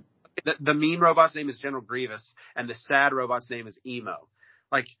 The mean robot's name is General Grievous, and the sad robot's name is Emo.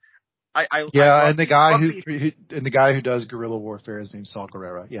 Like, and the guy who does guerrilla warfare, his name's Saul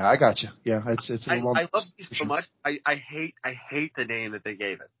Guerrero. Yeah, I got you. Yeah, it's a little. I love these so much. I hate the name that they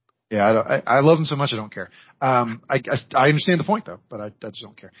gave it. Yeah, I love him so much I don't care. I understand the point though, but I just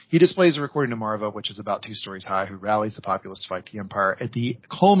don't care. He displays a recording to Marva, which is about 2 stories high, who rallies the populace to fight the Empire. At the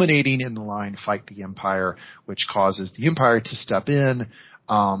culminating in the line, "Fight the Empire," which causes the Empire to step in,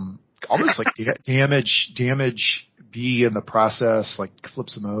 almost like damage B in the process, like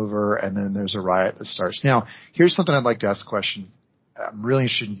flips him over, and then there's a riot that starts. Now, here's something I'd like to ask a question. I'm really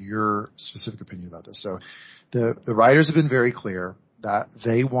interested in your specific opinion about this. So, the writers have been very clear that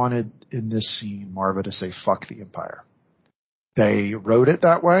they wanted in this scene Marva to say "fuck the Empire." They wrote it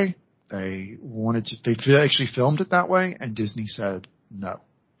that way. They actually filmed it that way, and Disney said, "No,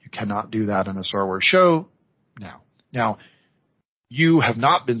 you cannot do that in a Star Wars show now." You have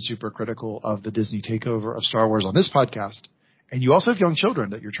not been super critical of the Disney takeover of Star Wars on this podcast, and you also have young children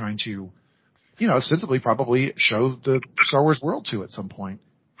that you're trying to, ostensibly probably show the Star Wars world to at some point.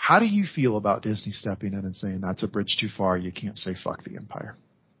 How do you feel about Disney stepping in and saying that's a bridge too far? You can't say "fuck the Empire"?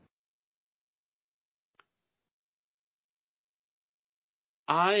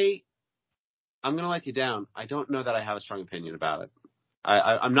 I'm going to let you down. I don't know that I have a strong opinion about it.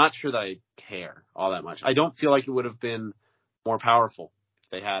 I'm not sure that I care all that much. I don't feel like it would have been more powerful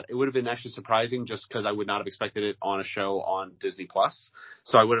if they had. It would have been actually surprising just because I would not have expected it on a show on Disney Plus.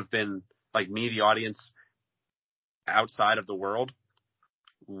 So I would have been like me, the audience outside of the world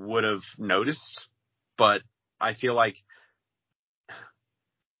would have noticed. But I feel like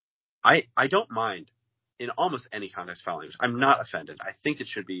I don't mind in almost any context foul language. I'm not offended. I think it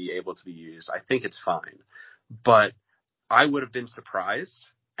should be able to be used. I think it's fine. But I would have been surprised,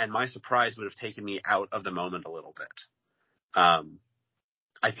 and my surprise would have taken me out of the moment a little bit.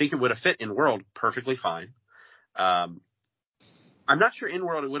 I think it would have fit in world perfectly fine. I'm not sure in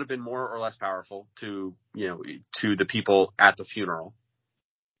world it would have been more or less powerful to the people at the funeral.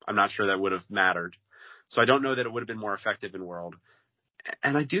 I'm not sure that would have mattered. So I don't know that it would have been more effective in world.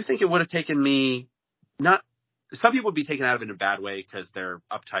 And I do think it would have taken me some people would be taken out of it in a bad way because they're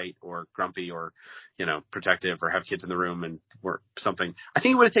uptight or grumpy or, protective or have kids in the room or something. I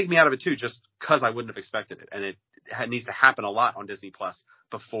think it would have taken me out of it too, just because I wouldn't have expected it. And it needs to happen a lot on Disney Plus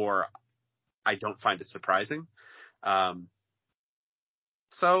before I don't find it surprising.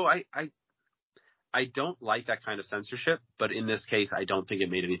 So I don't like that kind of censorship, but in this case, I don't think it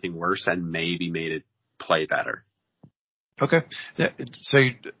made anything worse and maybe made it play better. Okay. So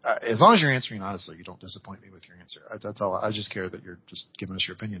as long as you're answering honestly, you don't disappoint me with your answer. That's all. I just care that you're just giving us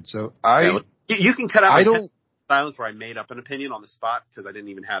your opinion. So you can cut out silence where I made up an opinion on the spot because I didn't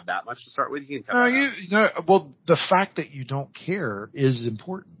even have that much to start with. You can cut that out. Well, the fact that you don't care is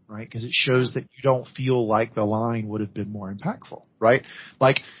important, right? Because it shows that you don't feel like the line would have been more impactful, right?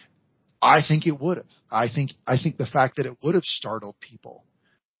 Like, I think it would have. I think the fact that it would have startled people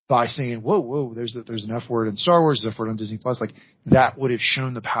by saying, whoa, there's an F word in Star Wars, there's an F word on Disney Plus, like that would have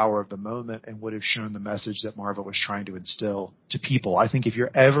shown the power of the moment and would have shown the message that Marvel was trying to instill to people. I think if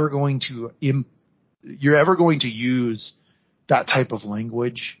you're ever going to use that type of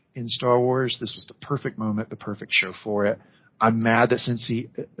language in Star Wars, this was the perfect moment, the perfect show for it. I'm mad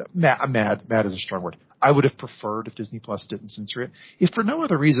that mad is a strong word. I would have preferred if Disney Plus didn't censor it. If for no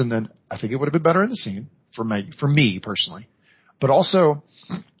other reason, then I think it would have been better in the scene for me personally. But also,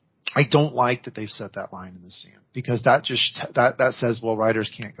 I don't like that they've set that line in the scene because that says, well,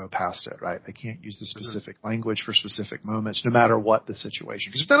 writers can't go past it, right? They can't use the specific language for specific moments, no matter what the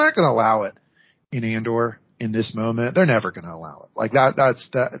situation. Because if they're not going to allow it in Andor in this moment, they're never going to allow it. Like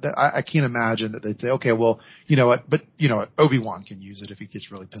I can't imagine that they'd say, okay, well, you know what, but you know what, Obi-Wan can use it if he gets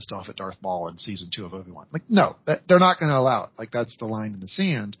really pissed off at Darth Maul in season 2 of Obi-Wan. Like, no, they're not going to allow it. Like, that's the line in the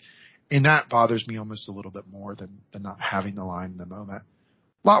sand. And that bothers me almost a little bit more than not having the line in the moment.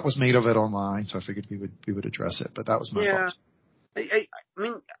 A lot was made of it online, so I figured we would address it, but that was my thoughts. I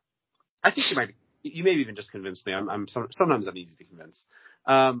mean, I think you may even just convince me. Sometimes I'm easy to convince.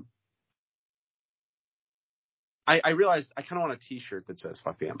 I realized I kind of want a T-shirt that says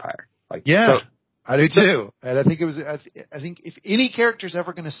 "Fuck the Empire." Like, yeah, so, I do too. And I think I think if any character's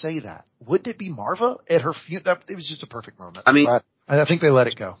ever going to say that, wouldn't it be Marva at her funeral? It was just a perfect moment. I mean, I think they let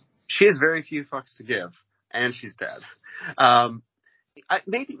it go. She has very few fucks to give, and she's dead.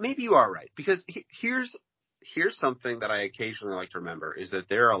 Maybe you are right, because here's something that I occasionally like to remember, is that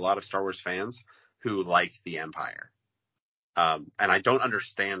there are a lot of Star Wars fans who like the Empire, and I don't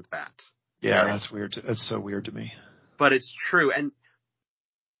understand that. Yeah, that's weird. That's so weird to me. But it's true, and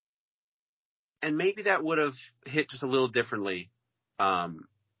maybe that would have hit just a little differently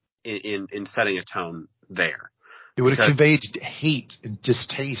in setting a tone there. It would have conveyed hate and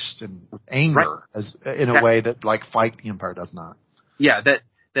distaste and anger in a way that, like, Fight the Empire does not. Yeah,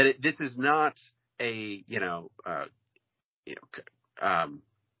 this is not a, I'm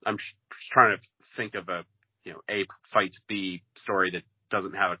trying to think of a, A fights B story that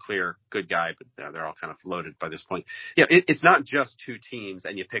doesn't have a clear good guy, but they're all kind of loaded by this point. Yeah, it's not just two teams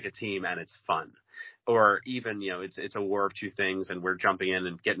and you pick a team and it's fun. Or even, it's a war of two things and we're jumping in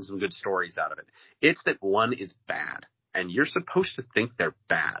and getting some good stories out of it. It's that one is bad and you're supposed to think they're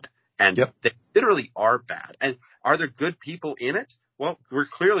bad. And they literally are bad. And are there good people in it? Well, we're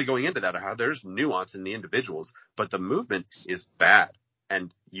clearly going into that, how there's nuance in the individuals, but the movement is bad.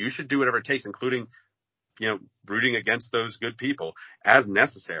 And you should do whatever it takes, including, rooting against those good people as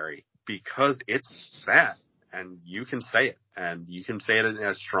necessary, because it's bad. And you can say it. And you can say it in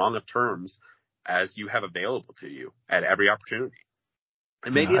as strong of terms as you have available to you at every opportunity.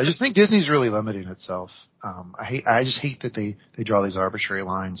 And maybe I just think Disney's really limiting itself. I just hate that they draw these arbitrary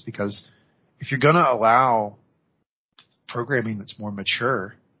lines, because if you're going to allow programming that's more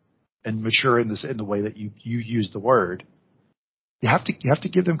mature, and mature in the way that you use the word, you have to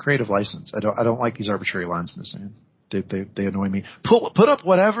give them creative license. I don't like these arbitrary lines in the sand. They annoy me. Put up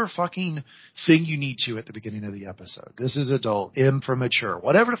whatever fucking thing you need to at the beginning of the episode. This is adult, M for mature,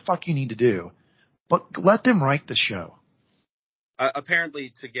 whatever the fuck you need to do, but let them write the show.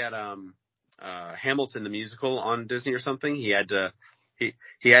 Apparently, to get Hamilton the musical on Disney or something, he had to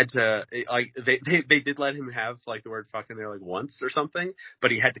like they did let him have like the word fuck in there like once or something,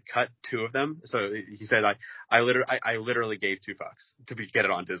 but he had to cut two of them. So he said I literally gave two fucks to get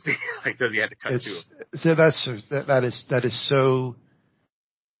it on Disney, like, because he had to cut two. That is so.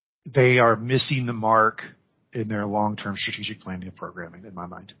 They are missing the mark in their long-term strategic planning of programming, in my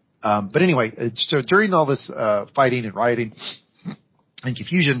mind. But anyway, so during all this fighting and rioting and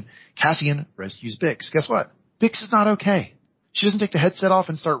confusion, Cassian rescues Bix. Guess what? Bix is not okay. She doesn't take the headset off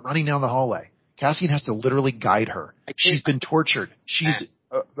and start running down the hallway. Cassian has to literally guide her. She's been tortured. She's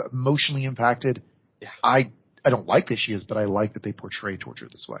emotionally impacted. Yeah. I don't like that she is, but I like that they portray torture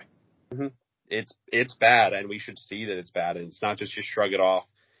this way. Mm-hmm. It's bad, and we should see that it's bad, and it's not just shrug it off.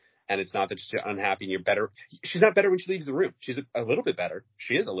 And it's not that she's unhappy and you're better. She's not better when she leaves the room. She's a little bit better.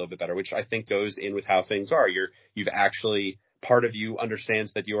 She is a little bit better, which I think goes in with how things are. You've actually, part of you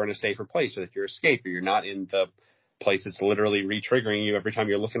understands that you're in a safer place, or that you're escaped, or you're not in the place that's literally re-triggering you every time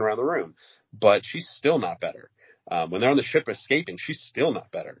you're looking around the room. But she's still not better. When they're on the ship escaping, she's still not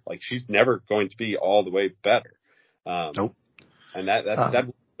better. Like, she's never going to be all the way better. Nope. And that's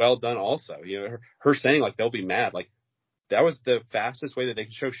well done also. Her saying, like, they'll be mad, like, that was the fastest way that they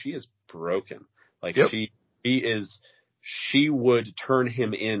could show she is broken. Like, she would turn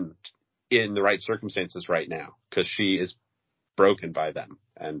him in the right circumstances right now, because she is broken by them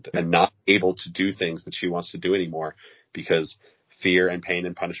and not able to do things that she wants to do anymore, because fear and pain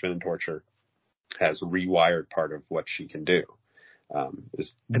and punishment and torture has rewired part of what she can do. I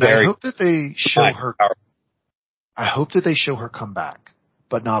hope that they show her. I hope that they show her come back,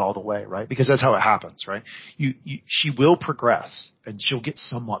 but not all the way, right? Because that's how it happens, right? She will progress and she'll get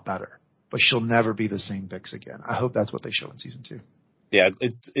somewhat better, but she'll never be the same Bix again. I hope that's what they show in season 2. Yeah,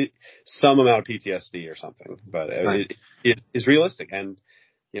 it some amount of PTSD or something, but right. it is realistic, and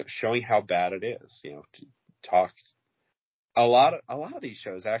showing how bad it is. Talk. A lot of these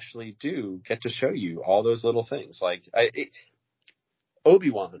shows actually do get to show you all those little things. Like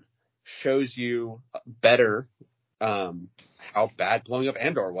Obi-Wan shows you better how bad blowing up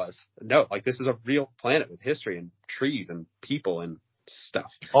Andor was. No, like, this is a real planet with history and trees and people and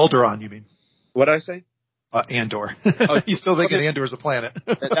stuff. Alderaan, you mean? What did I say? Andor. You still thinking Andor is a planet?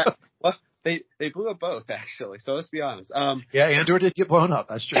 Well, they blew up both, actually. So let's be honest. Yeah, Andor did get blown up.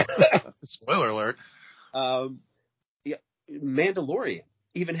 That's true. Spoiler alert. Yeah, Mandalorian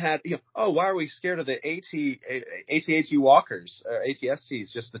even had, why are we scared of the AT-AT walkers, or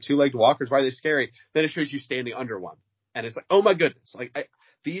ATSTs, just the two-legged walkers? Why are they scary? Then it shows you standing under one. And it's like, oh my goodness. Like,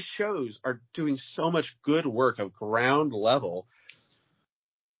 these shows are doing so much good work of ground level,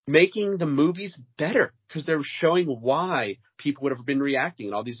 making the movies better, because they're showing why people would have been reacting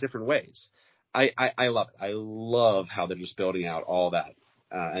in all these different ways. I love it. I love how they're just building out all that,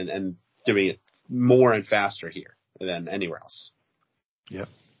 and doing it more and faster here than anywhere else. Yep.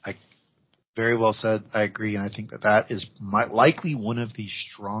 Very well said. I agree. And I think that is likely one of the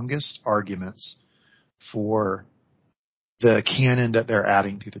strongest arguments for the canon that they're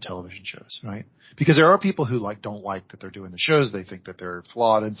adding to the television shows, right? Because there are people who don't like that they're doing the shows. They think that they're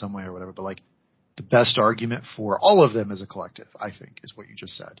flawed in some way or whatever. But the best argument for all of them as a collective, I think, is what you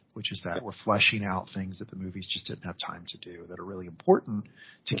just said, which is that we're fleshing out things that the movies just didn't have time to do that are really important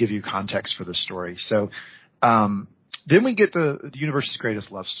to give you context for the story. So, then we get the universe's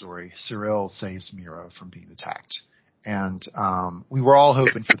greatest love story. Cyril saves Miro from being attacked. And we were all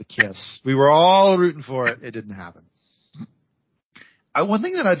hoping for the kiss. We were all rooting for it. It didn't happen. One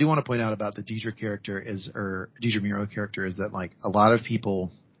thing that I do want to point out about the Deidre Miro character is that a lot of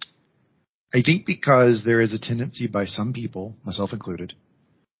people, I think because there is a tendency by some people, myself included,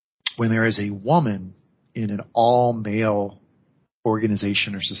 when there is a woman in an all-male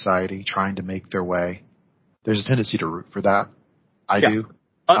organization or society trying to make their way, there's a tendency to root for that. I do.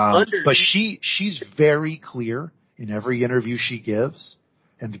 But she's very clear in every interview she gives,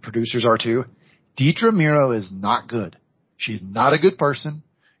 and the producers are too. Deidre Miro is not good. She's not a good person.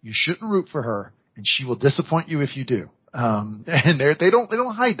 You shouldn't root for her, and she will disappoint you if you do. And they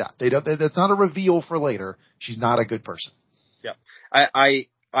don't hide that. That's not a reveal for later. She's not a good person. Yeah. I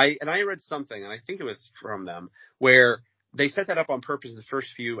read something, and I think it was from them, where they set that up on purpose in the first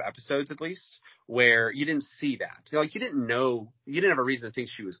few episodes, at least, where you didn't see that. You didn't know, you didn't have a reason to think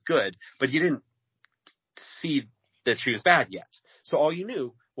she was good, but you didn't see that she was bad yet. So all you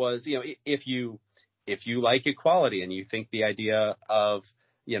knew was, if you like equality and you think the idea of,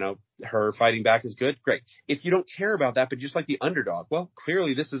 her fighting back is good, great. If you don't care about that, but just like the underdog, well,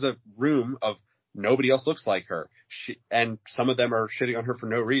 clearly this is a room of nobody else looks like her. And some of them are shitting on her for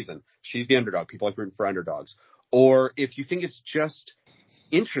no reason. She's the underdog. People like rooting for underdogs. Or if you think it's just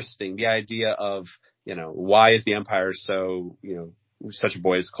interesting, the idea of, why is the Empire so, such a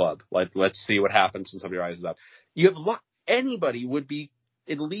boys' club? Let's see what happens when somebody rises up. Anybody would be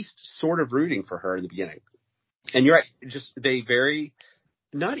at least sort of rooting for her in the beginning. And you're right.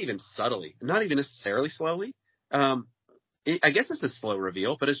 Not even subtly, not even necessarily slowly. I guess it's a slow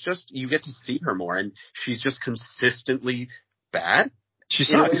reveal, but it's just, you get to see her more, and she's just consistently bad. She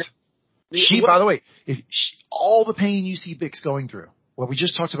sucks. By the way, all the pain you see Bix going through, what we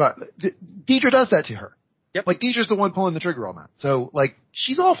just talked about, Deidre does that to her. Yep. Deidre's the one pulling the trigger on that. So,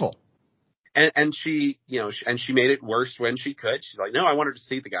 she's awful. And she, and she made it worse when she could. She's like, no, I wanted to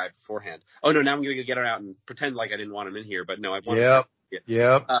see the guy beforehand. Oh no, now I'm going to get her out and pretend like I didn't want him in here, but no, I wanted to.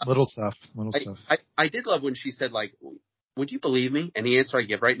 Yep. Little stuff. I did love when she said, would you believe me? And the answer I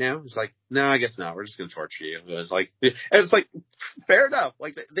give right now is no, I guess not. We're just going to torture you. It was fair enough.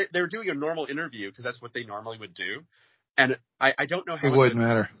 They're doing a normal interview because that's what they normally would do. And I don't know how it wouldn't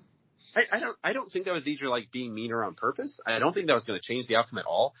matter. I don't think that was Deidre being meaner on purpose. I don't think that was going to change the outcome at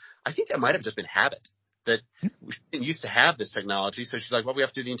all. I think that might have just been habit, that we didn't used to have this technology. So she's like, well, we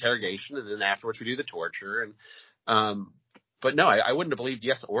have to do the interrogation, and then afterwards we do the torture. And but no, I wouldn't have believed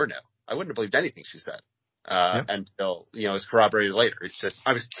yes or no. I wouldn't have believed anything she said until it was corroborated later. It's just,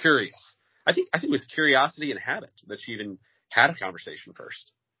 I was curious. I think it was curiosity and habit that she even had a conversation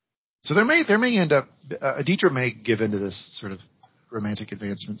first. So there may end up Deidre may give into this sort of romantic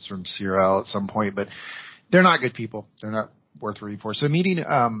advancements from Cyril at some point, but they're not good people. They're not worth rooting for. So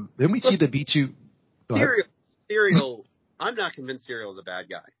then we see the B2. Cyril, I'm not convinced Cyril is a bad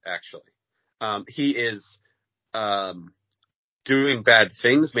guy, actually. He is doing bad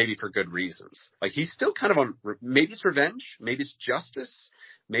things, maybe for good reasons. He's still kind of on, maybe it's revenge, maybe it's justice,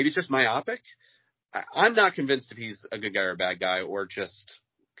 maybe it's just myopic. I'm not convinced if he's a good guy or a bad guy, or just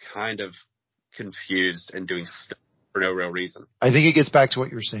kind of confused and doing stuff for no real reason. I think it gets back to what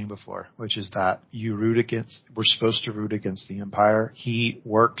you were saying before, which is that we're supposed to root against the Empire. He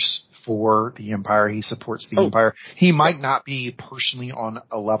works for the Empire. He supports the Empire. He might not be personally on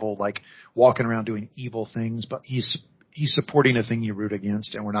a level walking around doing evil things, but he's supporting a thing you root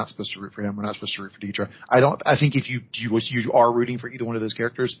against, and we're not supposed to root for him. We're not supposed to root for Deidre. I think if you are rooting for either one of those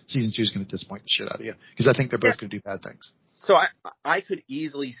characters, season 2 is going to disappoint the shit out of you, because I think they're both going to do bad things. So I could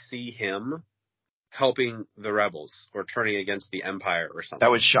easily see him helping the rebels or turning against the Empire or something.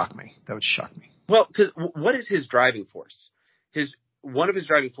 That would shock me. Well, because what is his driving force? One of his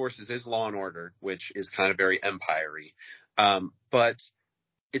driving forces is law and order, which is kind of very empire-y. But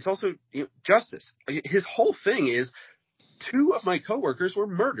it's also justice. His whole thing is, 2 of my coworkers were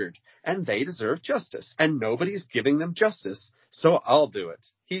murdered, and they deserve justice, and nobody's giving them justice, so I'll do it.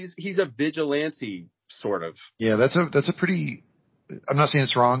 He's a vigilante, sort of. Yeah, that's a pretty I'm not saying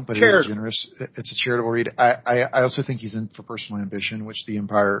it's wrong, but it is generous. It's a charitable read. I also think he's in for personal ambition, which the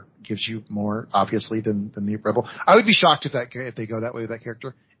Empire gives you more, obviously, than the Rebel. I would be shocked if they go that way with that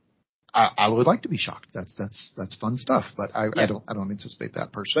character. I would like to be shocked. That's fun stuff, but I don't anticipate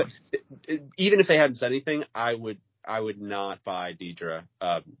that personally. But even if they hadn't said anything, I would not buy Deidre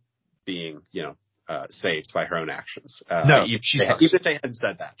being, saved by her own actions. No, even if they hadn't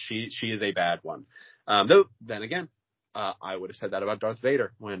said that, she is a bad one. Though then again, I would have said that about Darth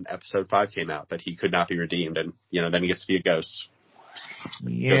Vader when Episode 5 came out, that he could not be redeemed, and then he gets to be a ghost.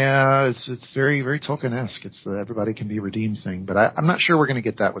 Yeah, it's very, very Tolkien-esque. It's the everybody can be redeemed thing, but I'm not sure we're going to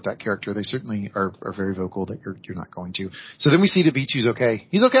get that with that character. They certainly are very vocal that you're not going to. So then we see that B2's okay.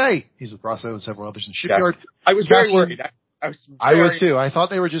 He's okay. He's with Rosso and several others in the shipyard. Yes. I was very worried. I was too. I thought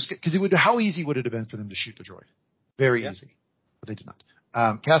they were just because how easy would it have been for them to shoot the droid? Very easy, but they did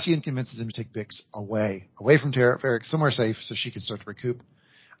not. Cassian convinces him to take Bix away from Ferric, somewhere safe, so she can start to recoup.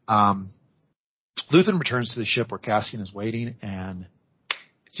 Luthen returns to the ship where Cassian is waiting, and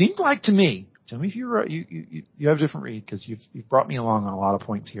it seemed like to me, tell me if you have a different read, because you've brought me along on a lot of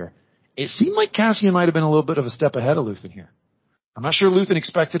points here. It seemed like Cassian might have been a little bit of a step ahead of Luthen here. I'm not sure Luthen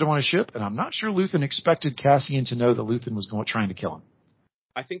expected him on a ship, and I'm not sure Luthen expected Cassian to know that Luthen was trying to kill him.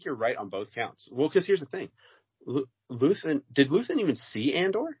 I think you're right on both counts. Well, because here's the thing. Did Luthen even see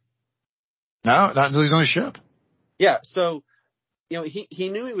Andor? No, not until he's on a ship. Yeah, so he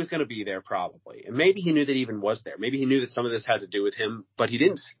knew he was going to be there probably, and maybe he knew that he even was there. Maybe he knew that some of this had to do with him, but he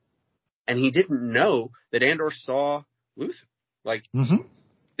didn't. And he didn't know that Andor saw Luthen.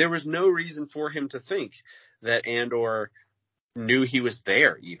 There was no reason for him to think that Andor knew he was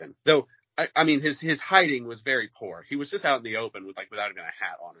there, even though. I mean, his hiding was very poor. He was just out in the open without even a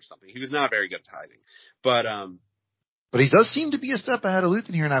hat on or something. He was not very good at hiding, but he does seem to be a step ahead of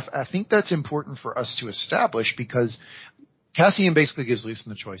Luthen here, and I think that's important for us to establish, because Cassian basically gives Luthen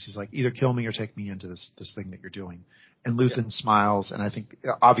the choice. He's like, either kill me or take me into this thing that you're doing. And Luthen smiles, and I think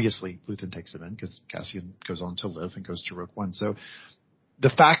obviously Luthen takes him in because Cassian goes on to live and goes to Rogue One. So the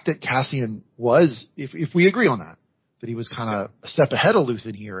fact that Cassian was, if we agree on that he was kind of a step ahead of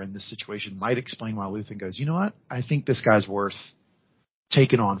Luthen here in this situation, might explain why Luthen goes, you know what? I think this guy's worth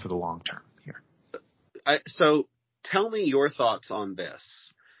taking on for the long term here. So tell me your thoughts on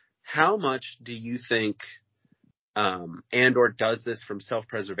this. How much do you think Andor does this from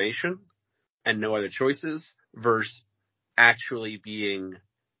self-preservation and no other choices versus actually being,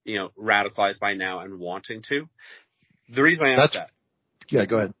 radicalized by now and wanting to? The reason I ask that. Yeah,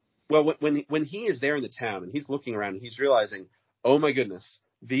 go ahead. Well, when he is there in the town and he's looking around and he's realizing, oh my goodness,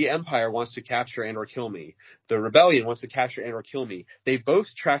 the Empire wants to capture and or kill me. The Rebellion wants to capture and or kill me. They both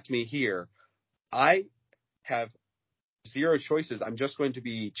tracked me here. I have zero choices. I'm just going to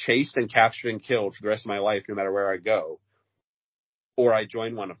be chased and captured and killed for the rest of my life, no matter where I go. Or I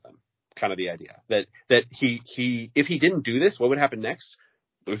join one of them. Kind of the idea that he if he didn't do this, what would happen next?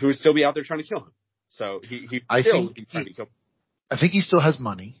 Luthen would still be out there trying to kill him. So he still would be trying to kill him. I think he still has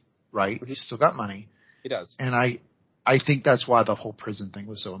money. Right? He's still got money. He does. And I think that's why the whole prison thing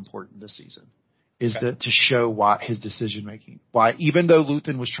was so important this season, is to show why his decision making. Why, even though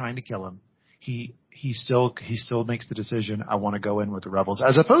Luthen was trying to kill him, he still makes the decision, I want to go in with the rebels,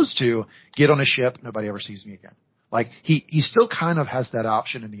 as opposed to get on a ship, nobody ever sees me again. Like he still kind of has that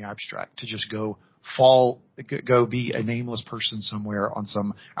option in the abstract to just go be a nameless person somewhere on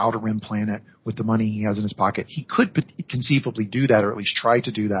some outer rim planet with the money he has in his pocket. He could conceivably do that, or at least try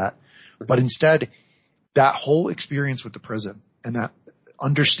to do that. But instead, that whole experience with the prison and that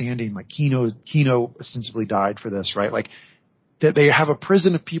understanding, like Kino ostensibly died for this, right? Like that they have a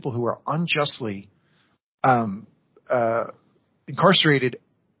prison of people who are unjustly incarcerated,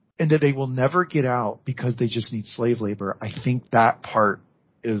 and that they will never get out because they just need slave labor. I think that part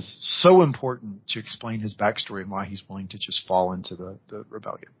is so important to explain his backstory and why he's willing to just fall into the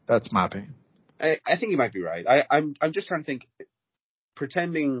rebellion. That's my opinion. I think you might be right. I'm just trying to think,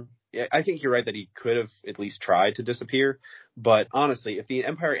 pretending. I think you're right that he could have at least tried to disappear. But honestly, if the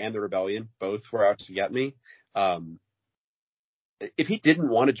Empire and the Rebellion both were out to get me, if he didn't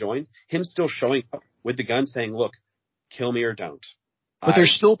want to join, him still showing up with the gun saying, look, kill me or don't. But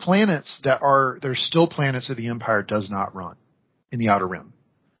there's still planets that the Empire does not run in the Outer Rim.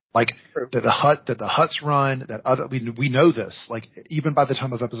 Like that the Hutts run, we know this. Like even by the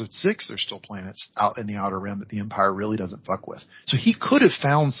time of Episode 6, there's still planets out in the Outer Rim that the Empire really doesn't fuck with. So he could have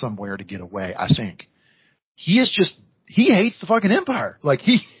found somewhere to get away. I think he hates the fucking Empire. Like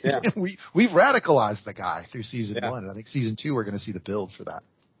we've radicalized the guy through season 1, and I think season 2 we're going to see the build for that.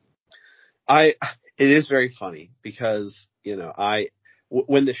 It is very funny because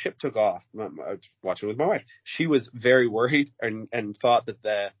when the ship took off, I was watching with my wife. She was very worried and thought that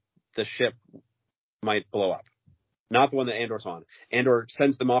the ship might blow up. Not the one that Andor's on. Andor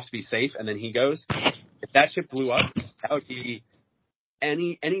sends them off to be safe, and then he goes. If that ship blew up, that would be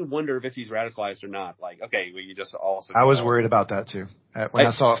any wonder if he's radicalized or not. Like, okay, well, you just also. I was worried about that too. When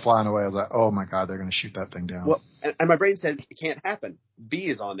I saw it flying away, I was like, "Oh my God, they're going to shoot that thing down." Well, and my brain said it can't happen. B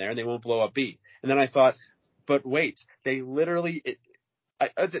is on there, and they won't blow up B. And then I thought, but wait, they literally.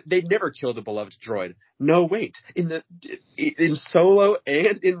 They'd never killed the beloved droid. No, wait. In Solo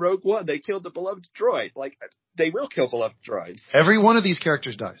and in Rogue One, they killed the beloved droid. Like, they will kill beloved droids. Every one of these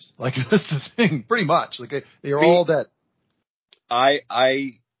characters dies. Like, that's the thing, pretty much. Like, they are all dead.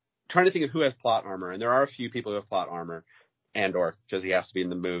 I trying to think of who has plot armor, and there are a few people who have plot armor. Andor, because he has to be in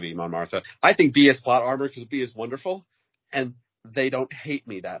the movie, Mon Martha. I think B has plot armor because B is wonderful, and they don't hate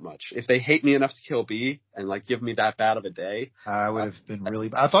me that much. If they hate me enough to kill B and like give me that bad of a day, I would have been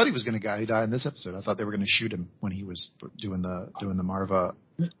really. I thought he was going to die in this episode. I thought they were going to shoot him when he was doing the Marva.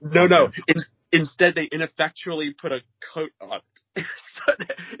 No. Instead, they ineffectually put a coat on.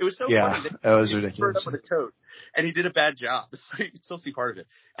 It was so funny. That was ridiculous. Up with a coat, and he did a bad job. So you can still see part of it.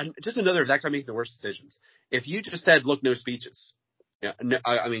 And just another of that guy making the worst decisions. If you just said, "Look, no speeches," yeah, no,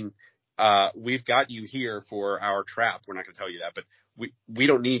 I mean. We've got you here for our trap. We're not going to tell you that, but we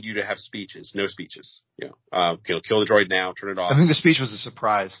don't need you to have speeches. No speeches. Kill the droid now. Turn it off. I think the speech was a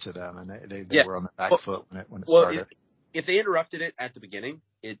surprise to them, and they were on the back foot when it started. If they interrupted it at the beginning,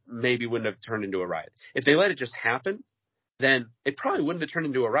 it maybe wouldn't have turned into a riot. If they let it just happen, then it probably wouldn't have turned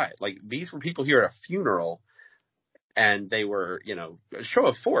into a riot. Like, these were people here at a funeral, and they were, a show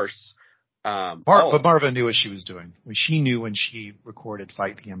of force. But Marva knew what she was doing. I mean, she knew when she recorded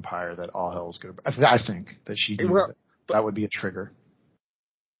 "Fight the Empire" that all hell was going to. I think that she knew that would be a trigger.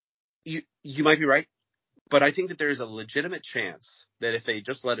 You might be right, but I think that there is a legitimate chance that if they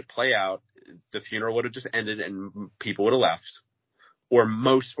just let it play out, the funeral would have just ended and people would have left, or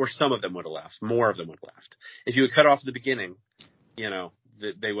some of them would have left. More of them would have left. If you had cut off at the beginning,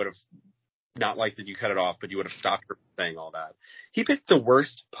 they would have. Not like that you cut it off, but you would have stopped her saying all that. He picked the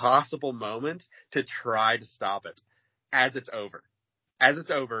worst possible moment to try to stop it as it's over. As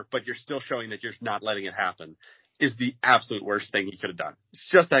it's over, but you're still showing that you're not letting it happen, is the absolute worst thing he could have done. It's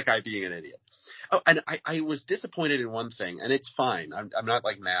just that guy being an idiot. Oh, and I was disappointed in one thing, and it's fine. I'm not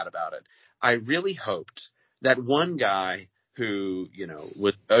like mad about it. I really hoped that one guy who,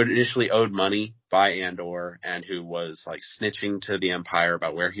 was initially owed money by Andor and who was like snitching to the Empire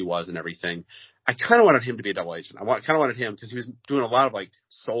about where he was and everything. I kind of wanted him to be a double agent. I kind of wanted him, because he was doing a lot of like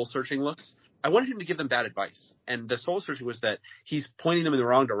soul searching looks. I wanted him to give them bad advice. And the soul searching was that he's pointing them in the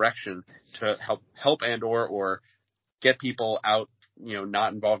wrong direction to help Andor or get people out,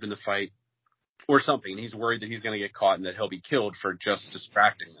 not involved in the fight or something. And he's worried that he's going to get caught and that he'll be killed for just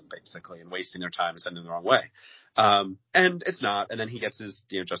distracting them, basically, and wasting their time and sending them the wrong way. And it's not. And then he gets his,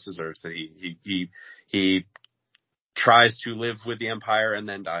 just desserts. That he tries to live with the Empire and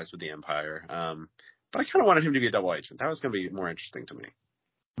then dies with the Empire. But I kind of wanted him to be a double agent. That was going to be more interesting to me.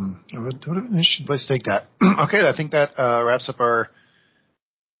 It would have been an interesting place to take that. Okay, I think that wraps up our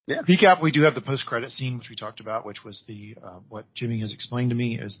recap. We do have the post-credit scene, which we talked about, which was the what Jimmy has explained to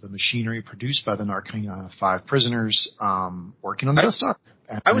me is the machinery produced by the Narkina 5 prisoners working on the Death Star.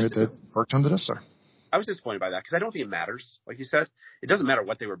 Worked on the Death Star. I was disappointed by that because I don't think it matters. Like you said, it doesn't matter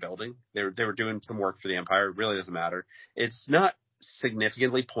what they were building. They were doing some work for the Empire. It really doesn't matter. It's not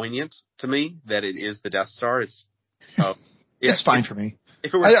significantly poignant to me that it is the Death Star. It's fine for me.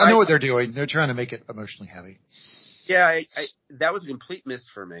 If it were, I know what they're doing. They're trying to make it emotionally heavy. Yeah, that was a complete miss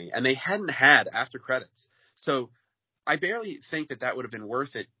for me. And they hadn't had after credits. So I barely think that would have been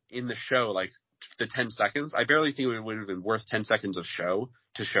worth it in the show, like the 10 seconds. I barely think it would have been worth 10 seconds of show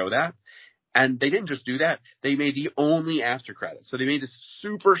to show that. And they didn't just do that. They made the only after credits. So they made this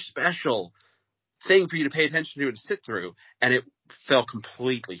super special thing for you to pay attention to and sit through. And it fell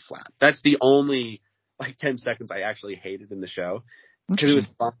completely flat. That's the only 10 seconds I actually hated in the show. Because it was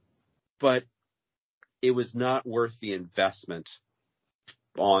fun. But it was not worth the investment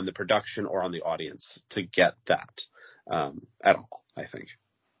on the production or on the audience to get that at all, I think.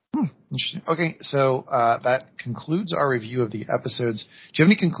 Interesting. Okay, so that concludes our review of the episodes. Do you have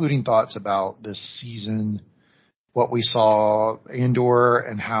any concluding thoughts about this season, what we saw, Andor,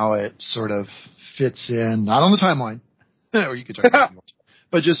 and how it sort of fits in, not on the timeline, or you could talk about it,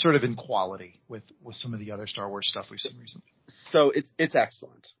 but just sort of in quality with some of the other Star Wars stuff we've seen recently? So it's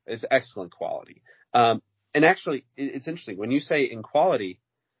excellent. It's excellent quality. And actually, it's interesting. When you say in quality,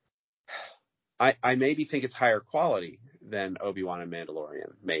 I maybe think it's higher quality than Obi-Wan and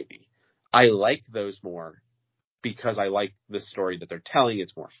Mandalorian, maybe. I like those more because I like the story that they're telling.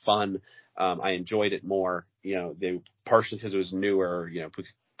 It's more fun. I enjoyed it more, partially because it was newer,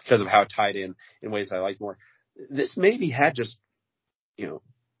 because of how it tied in ways I liked more. This maybe had just,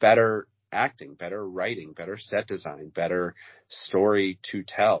 better acting, better writing, better set design, better story to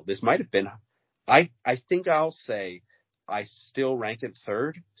tell. This might have been, I think I'll say I still rank it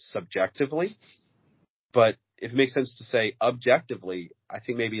third subjectively, but if it makes sense to say objectively, I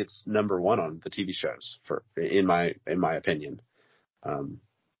think maybe it's number one on the TV shows in my opinion.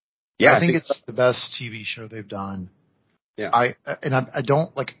 I think it's the best TV show they've done. Yeah. I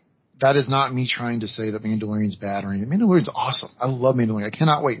don't like, that is not me trying to say that Mandalorian's bad or anything. Mandalorian's awesome. I love Mandalorian. I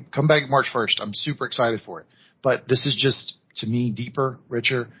cannot wait. Come back March 1st. I'm super excited for it. But this is just, to me, deeper,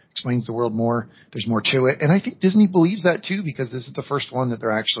 richer, explains the world more. There's more to it. And I think Disney believes that too, because this is the first one that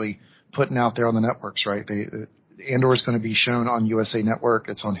they're actually putting out there on the networks, right? Andor is going to be shown on USA Network.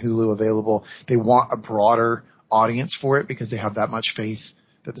 It's on Hulu available. They want a broader audience for it because they have that much faith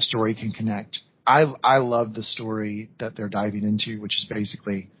that the story can connect. I love the story that they're diving into, which is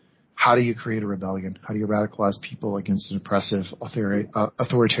basically, how do you create a rebellion? How do you radicalize people against an oppressive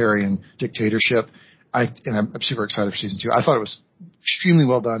authoritarian dictatorship? I'm super excited for season 2. I thought it was extremely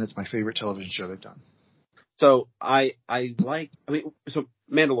well done. It's my favorite television show they've done. So so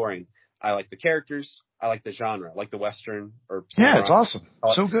Mandalorian, I like the characters. I like the genre, I like the Western or yeah, it's awesome.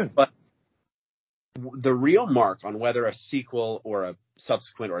 So good. But the real mark on whether a sequel or a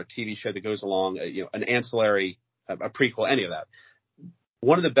subsequent or a TV show that goes along, an ancillary, a prequel, any of that.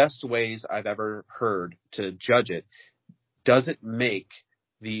 One of the best ways I've ever heard to judge it, does it make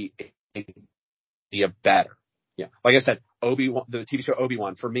the better? Yeah. Like I said, Obi-Wan, the TV show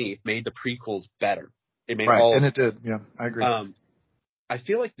Obi-Wan, for me, made the prequels better. It made and it did. Yeah, I agree. I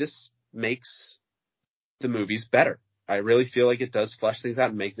feel like this makes the movies better. I really feel like it does flesh things out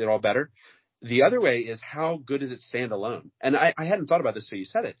and make it all better. The other way is, how good does it stand alone? And I hadn't thought about this till you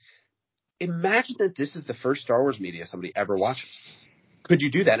said it. Imagine that this is the first Star Wars media somebody ever watches. Could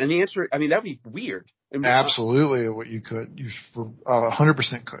you do that? And the answer, that'd be weird. Absolutely, what you could. You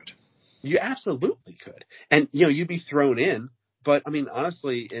 100% could. You absolutely could. And, you'd be thrown in. But,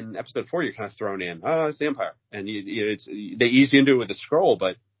 honestly, in episode 4, you're kind of thrown in. Oh, it's the Empire. And they ease you into it with a scroll,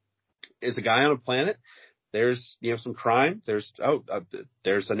 but is a guy on a planet. There's, some crime. There's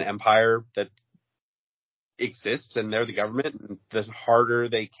an empire that exists, and they're the government. And the harder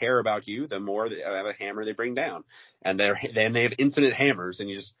they care about you, the more they have a hammer they bring down. And they have infinite hammers, and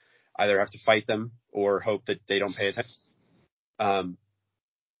you just either have to fight them or hope that they don't pay attention.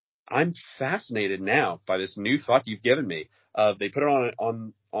 I'm fascinated now by this new thought you've given me. They put it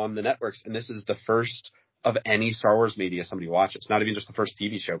on the networks, and this is the first of any Star Wars media somebody watches. Not even just the first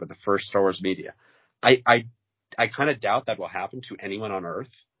TV show, but the first Star Wars media. I kind of doubt that will happen to anyone on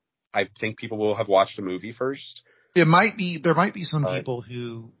Earth. I think people will have watched a movie first. There might be some people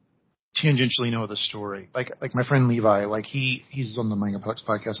who tangentially know the story. Like my friend Levi, he's on the Manga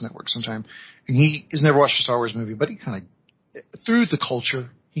Podcast Network sometime, and he has never watched a Star Wars movie, but he kind of, through the culture,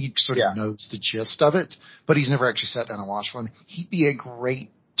 he sort of knows the gist of it, but he's never actually sat down and watched one. He'd be a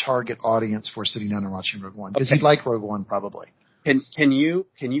great target audience for sitting down and watching Rogue One, because he'd like Rogue One probably. Can you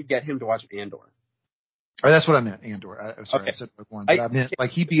get him to watch Andor? Oh, that's what I meant, Andor. I'm sorry, I said Rogue One, but I meant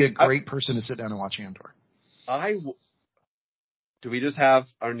he'd be a great person to sit down and watch Andor. Do we just have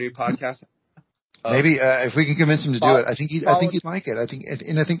our new podcast? Maybe if we can convince him to do it, I think he'd like it. I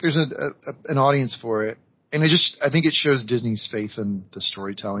think there's an audience for it, and I think it shows Disney's faith in the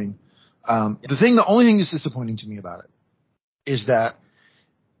storytelling. The only thing that's disappointing to me about it is that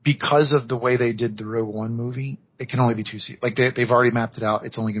because of the way they did the Rogue One movie, it can only be 2 seasons. Like they've already mapped it out.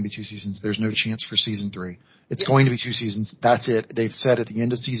 It's only going to be 2 seasons. There's no chance for season 3. It's going to be 2 seasons. That's it. They've said at the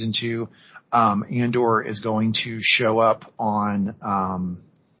end of season 2, Andor is going to show up on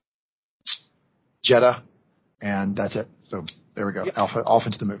Jeddah, and that's it. So there we go. Yeah. Off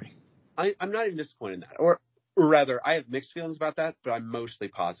into the movie. I'm not even disappointed in that. Or rather, I have mixed feelings about that, but I'm mostly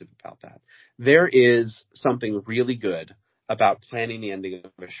positive about that. There is something really good about planning the ending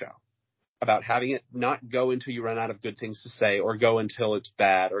of a show, about having it not go until you run out of good things to say, or go until it's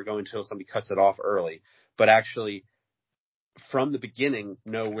bad, or go until somebody cuts it off early, but actually from the beginning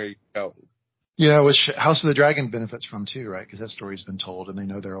know where you're going. Yeah, which House of the Dragon benefits from too, right? Because that story's been told, and they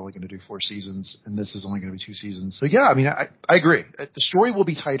know they're only going to do 4 seasons, and this is only going to be 2 seasons. So yeah, I agree. The story will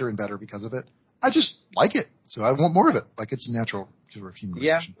be tighter and better because of it. I just like it, so I want more of it. Like, it's natural to a human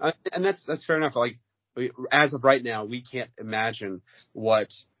reaction. Yeah, and that's fair enough. Like, as of right now, we can't imagine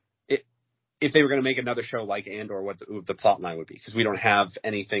if they were going to make another show like Andor, what the plot line would be, because we don't have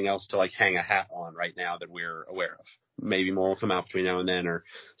anything else to hang a hat on right now that we're aware of. Maybe more will come out between now and then, or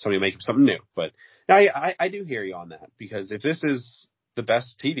somebody will make something new. But I do hear you on that, because if this is the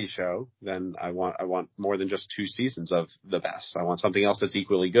best TV show, then I want more than just 2 seasons of the best. I want something else that's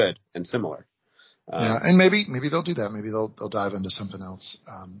equally good and similar. Yeah, and maybe they'll do that. Maybe they'll dive into something else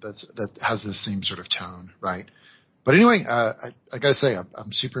that has the same sort of tone, right? But anyway, I gotta say,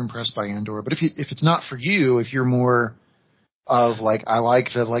 I'm super impressed by Andor. But if it's not for you, if you're more of like, I like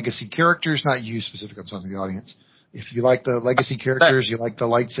the legacy characters, not you specific, I'm talking to the audience. If you like the legacy characters, you like the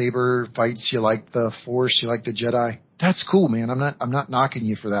lightsaber fights, you like the Force, you like the Jedi, that's cool, man. I'm not knocking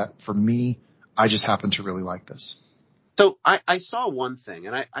you for that. For me, I just happen to really like this. So I saw one thing,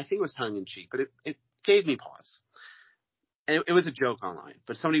 and I think it was tongue in cheek, but it gave me pause. And it was a joke online,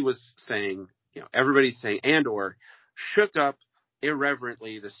 but somebody was saying, everybody's saying Andor shook up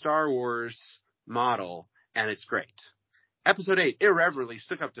irreverently the Star Wars model, and it's great. Episode 8 irreverently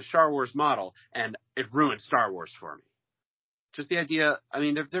shook up the Star Wars model, and it ruined Star Wars for me. Just the idea, I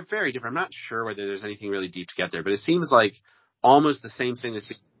mean, they're very different. I'm not sure whether there's anything really deep to get there, but it seems like almost the same thing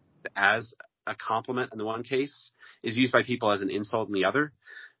as a compliment in the one case is used by people as an insult in the other.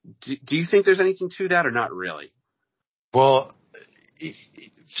 Do you think there's anything to that, or not really? Well,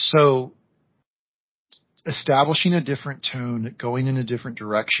 so establishing a different tone, going in a different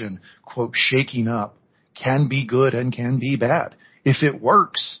direction, quote, shaking up, can be good and can be bad. If it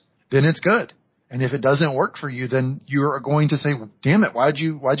works, then it's good. And if it doesn't work for you, then you're going to say, damn it, why'd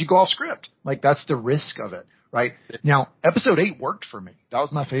you go off script? Like, that's the risk of it, right? Now, episode 8 worked for me. That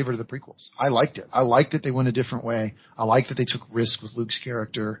was my favorite of the prequels. I liked it. I liked that they went a different way. I liked that they took risks with Luke's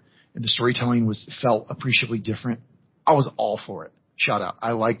character, and the storytelling felt appreciably different. I was all for it. Shout out.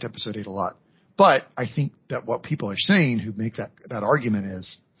 I liked episode 8 a lot. But I think that what people are saying who make that argument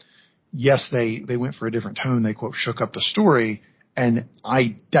is, yes, they went for a different tone. They, quote, shook up the story, and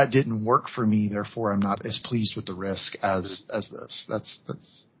that didn't work for me. Therefore, I'm not as pleased with the risk as this. That's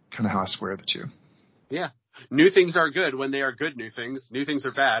kind of how I square the two. Yeah. New things are good when they are good new things. New things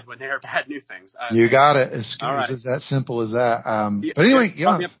are bad when they are bad new things. You got it. It's right. that simple as that. But anyway,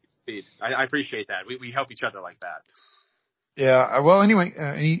 yeah. I appreciate that. We help each other like that. Yeah. Well, anyway,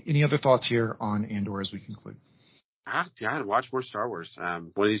 any other thoughts here on Andor as we conclude? Yeah, watch more Star Wars.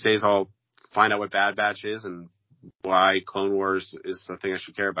 One of these days I'll find out what Bad Batch is and why Clone Wars is something I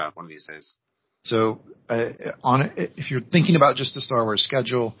should care about one of these days. So, if you're thinking about just the Star Wars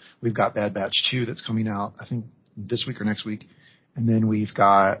schedule, we've got Bad Batch 2 that's coming out, I think this week or next week. And then we've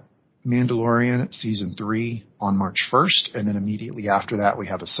got Mandalorian season 3 on March 1st. And then immediately after that, we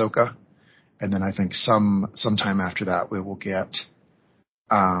have Ahsoka. And then I think sometime after that, we will get,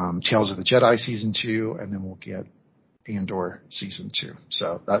 Tales of the Jedi season 2. And then we'll get Andor season 2.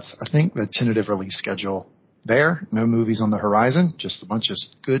 So that's, I think, the tentative release schedule there. No movies on the horizon, just a bunch of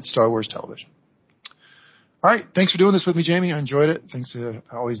good Star Wars television. All right. Thanks for doing this with me, Jamie. I enjoyed it. Thanks.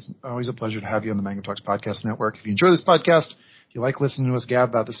 Always a pleasure to have you on the Mangum Talks Podcast Network. If you enjoy this podcast, if you like listening to us gab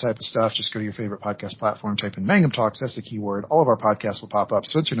about this type of stuff, just go to your favorite podcast platform, type in Mangum Talks. That's the keyword. All of our podcasts will pop up.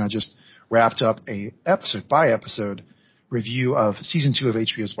 Spencer and I just wrapped up a episode by episode review of season 2 of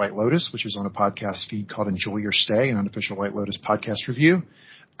HBO's White Lotus, which is on a podcast feed called Enjoy Your Stay, an unofficial White Lotus podcast review.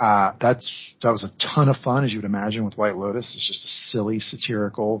 That was a ton of fun, as you would imagine, with White Lotus. It's just a silly,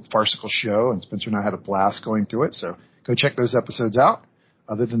 satirical, farcical show, and Spencer and I had a blast going through it. So go check those episodes out.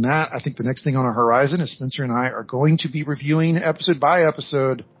 Other than that, I think the next thing on our horizon is Spencer and I are going to be reviewing episode by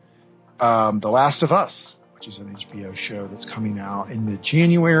episode, The Last of Us, which is an HBO show that's coming out in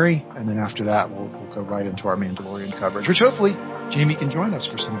mid-January. And then after that, we'll go right into our Mandalorian coverage, which hopefully Jamie can join us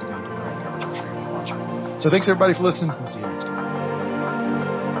for some of the Mandalorian coverage. I'm sure you'll watch. So thanks everybody for listening. We'll see you next time.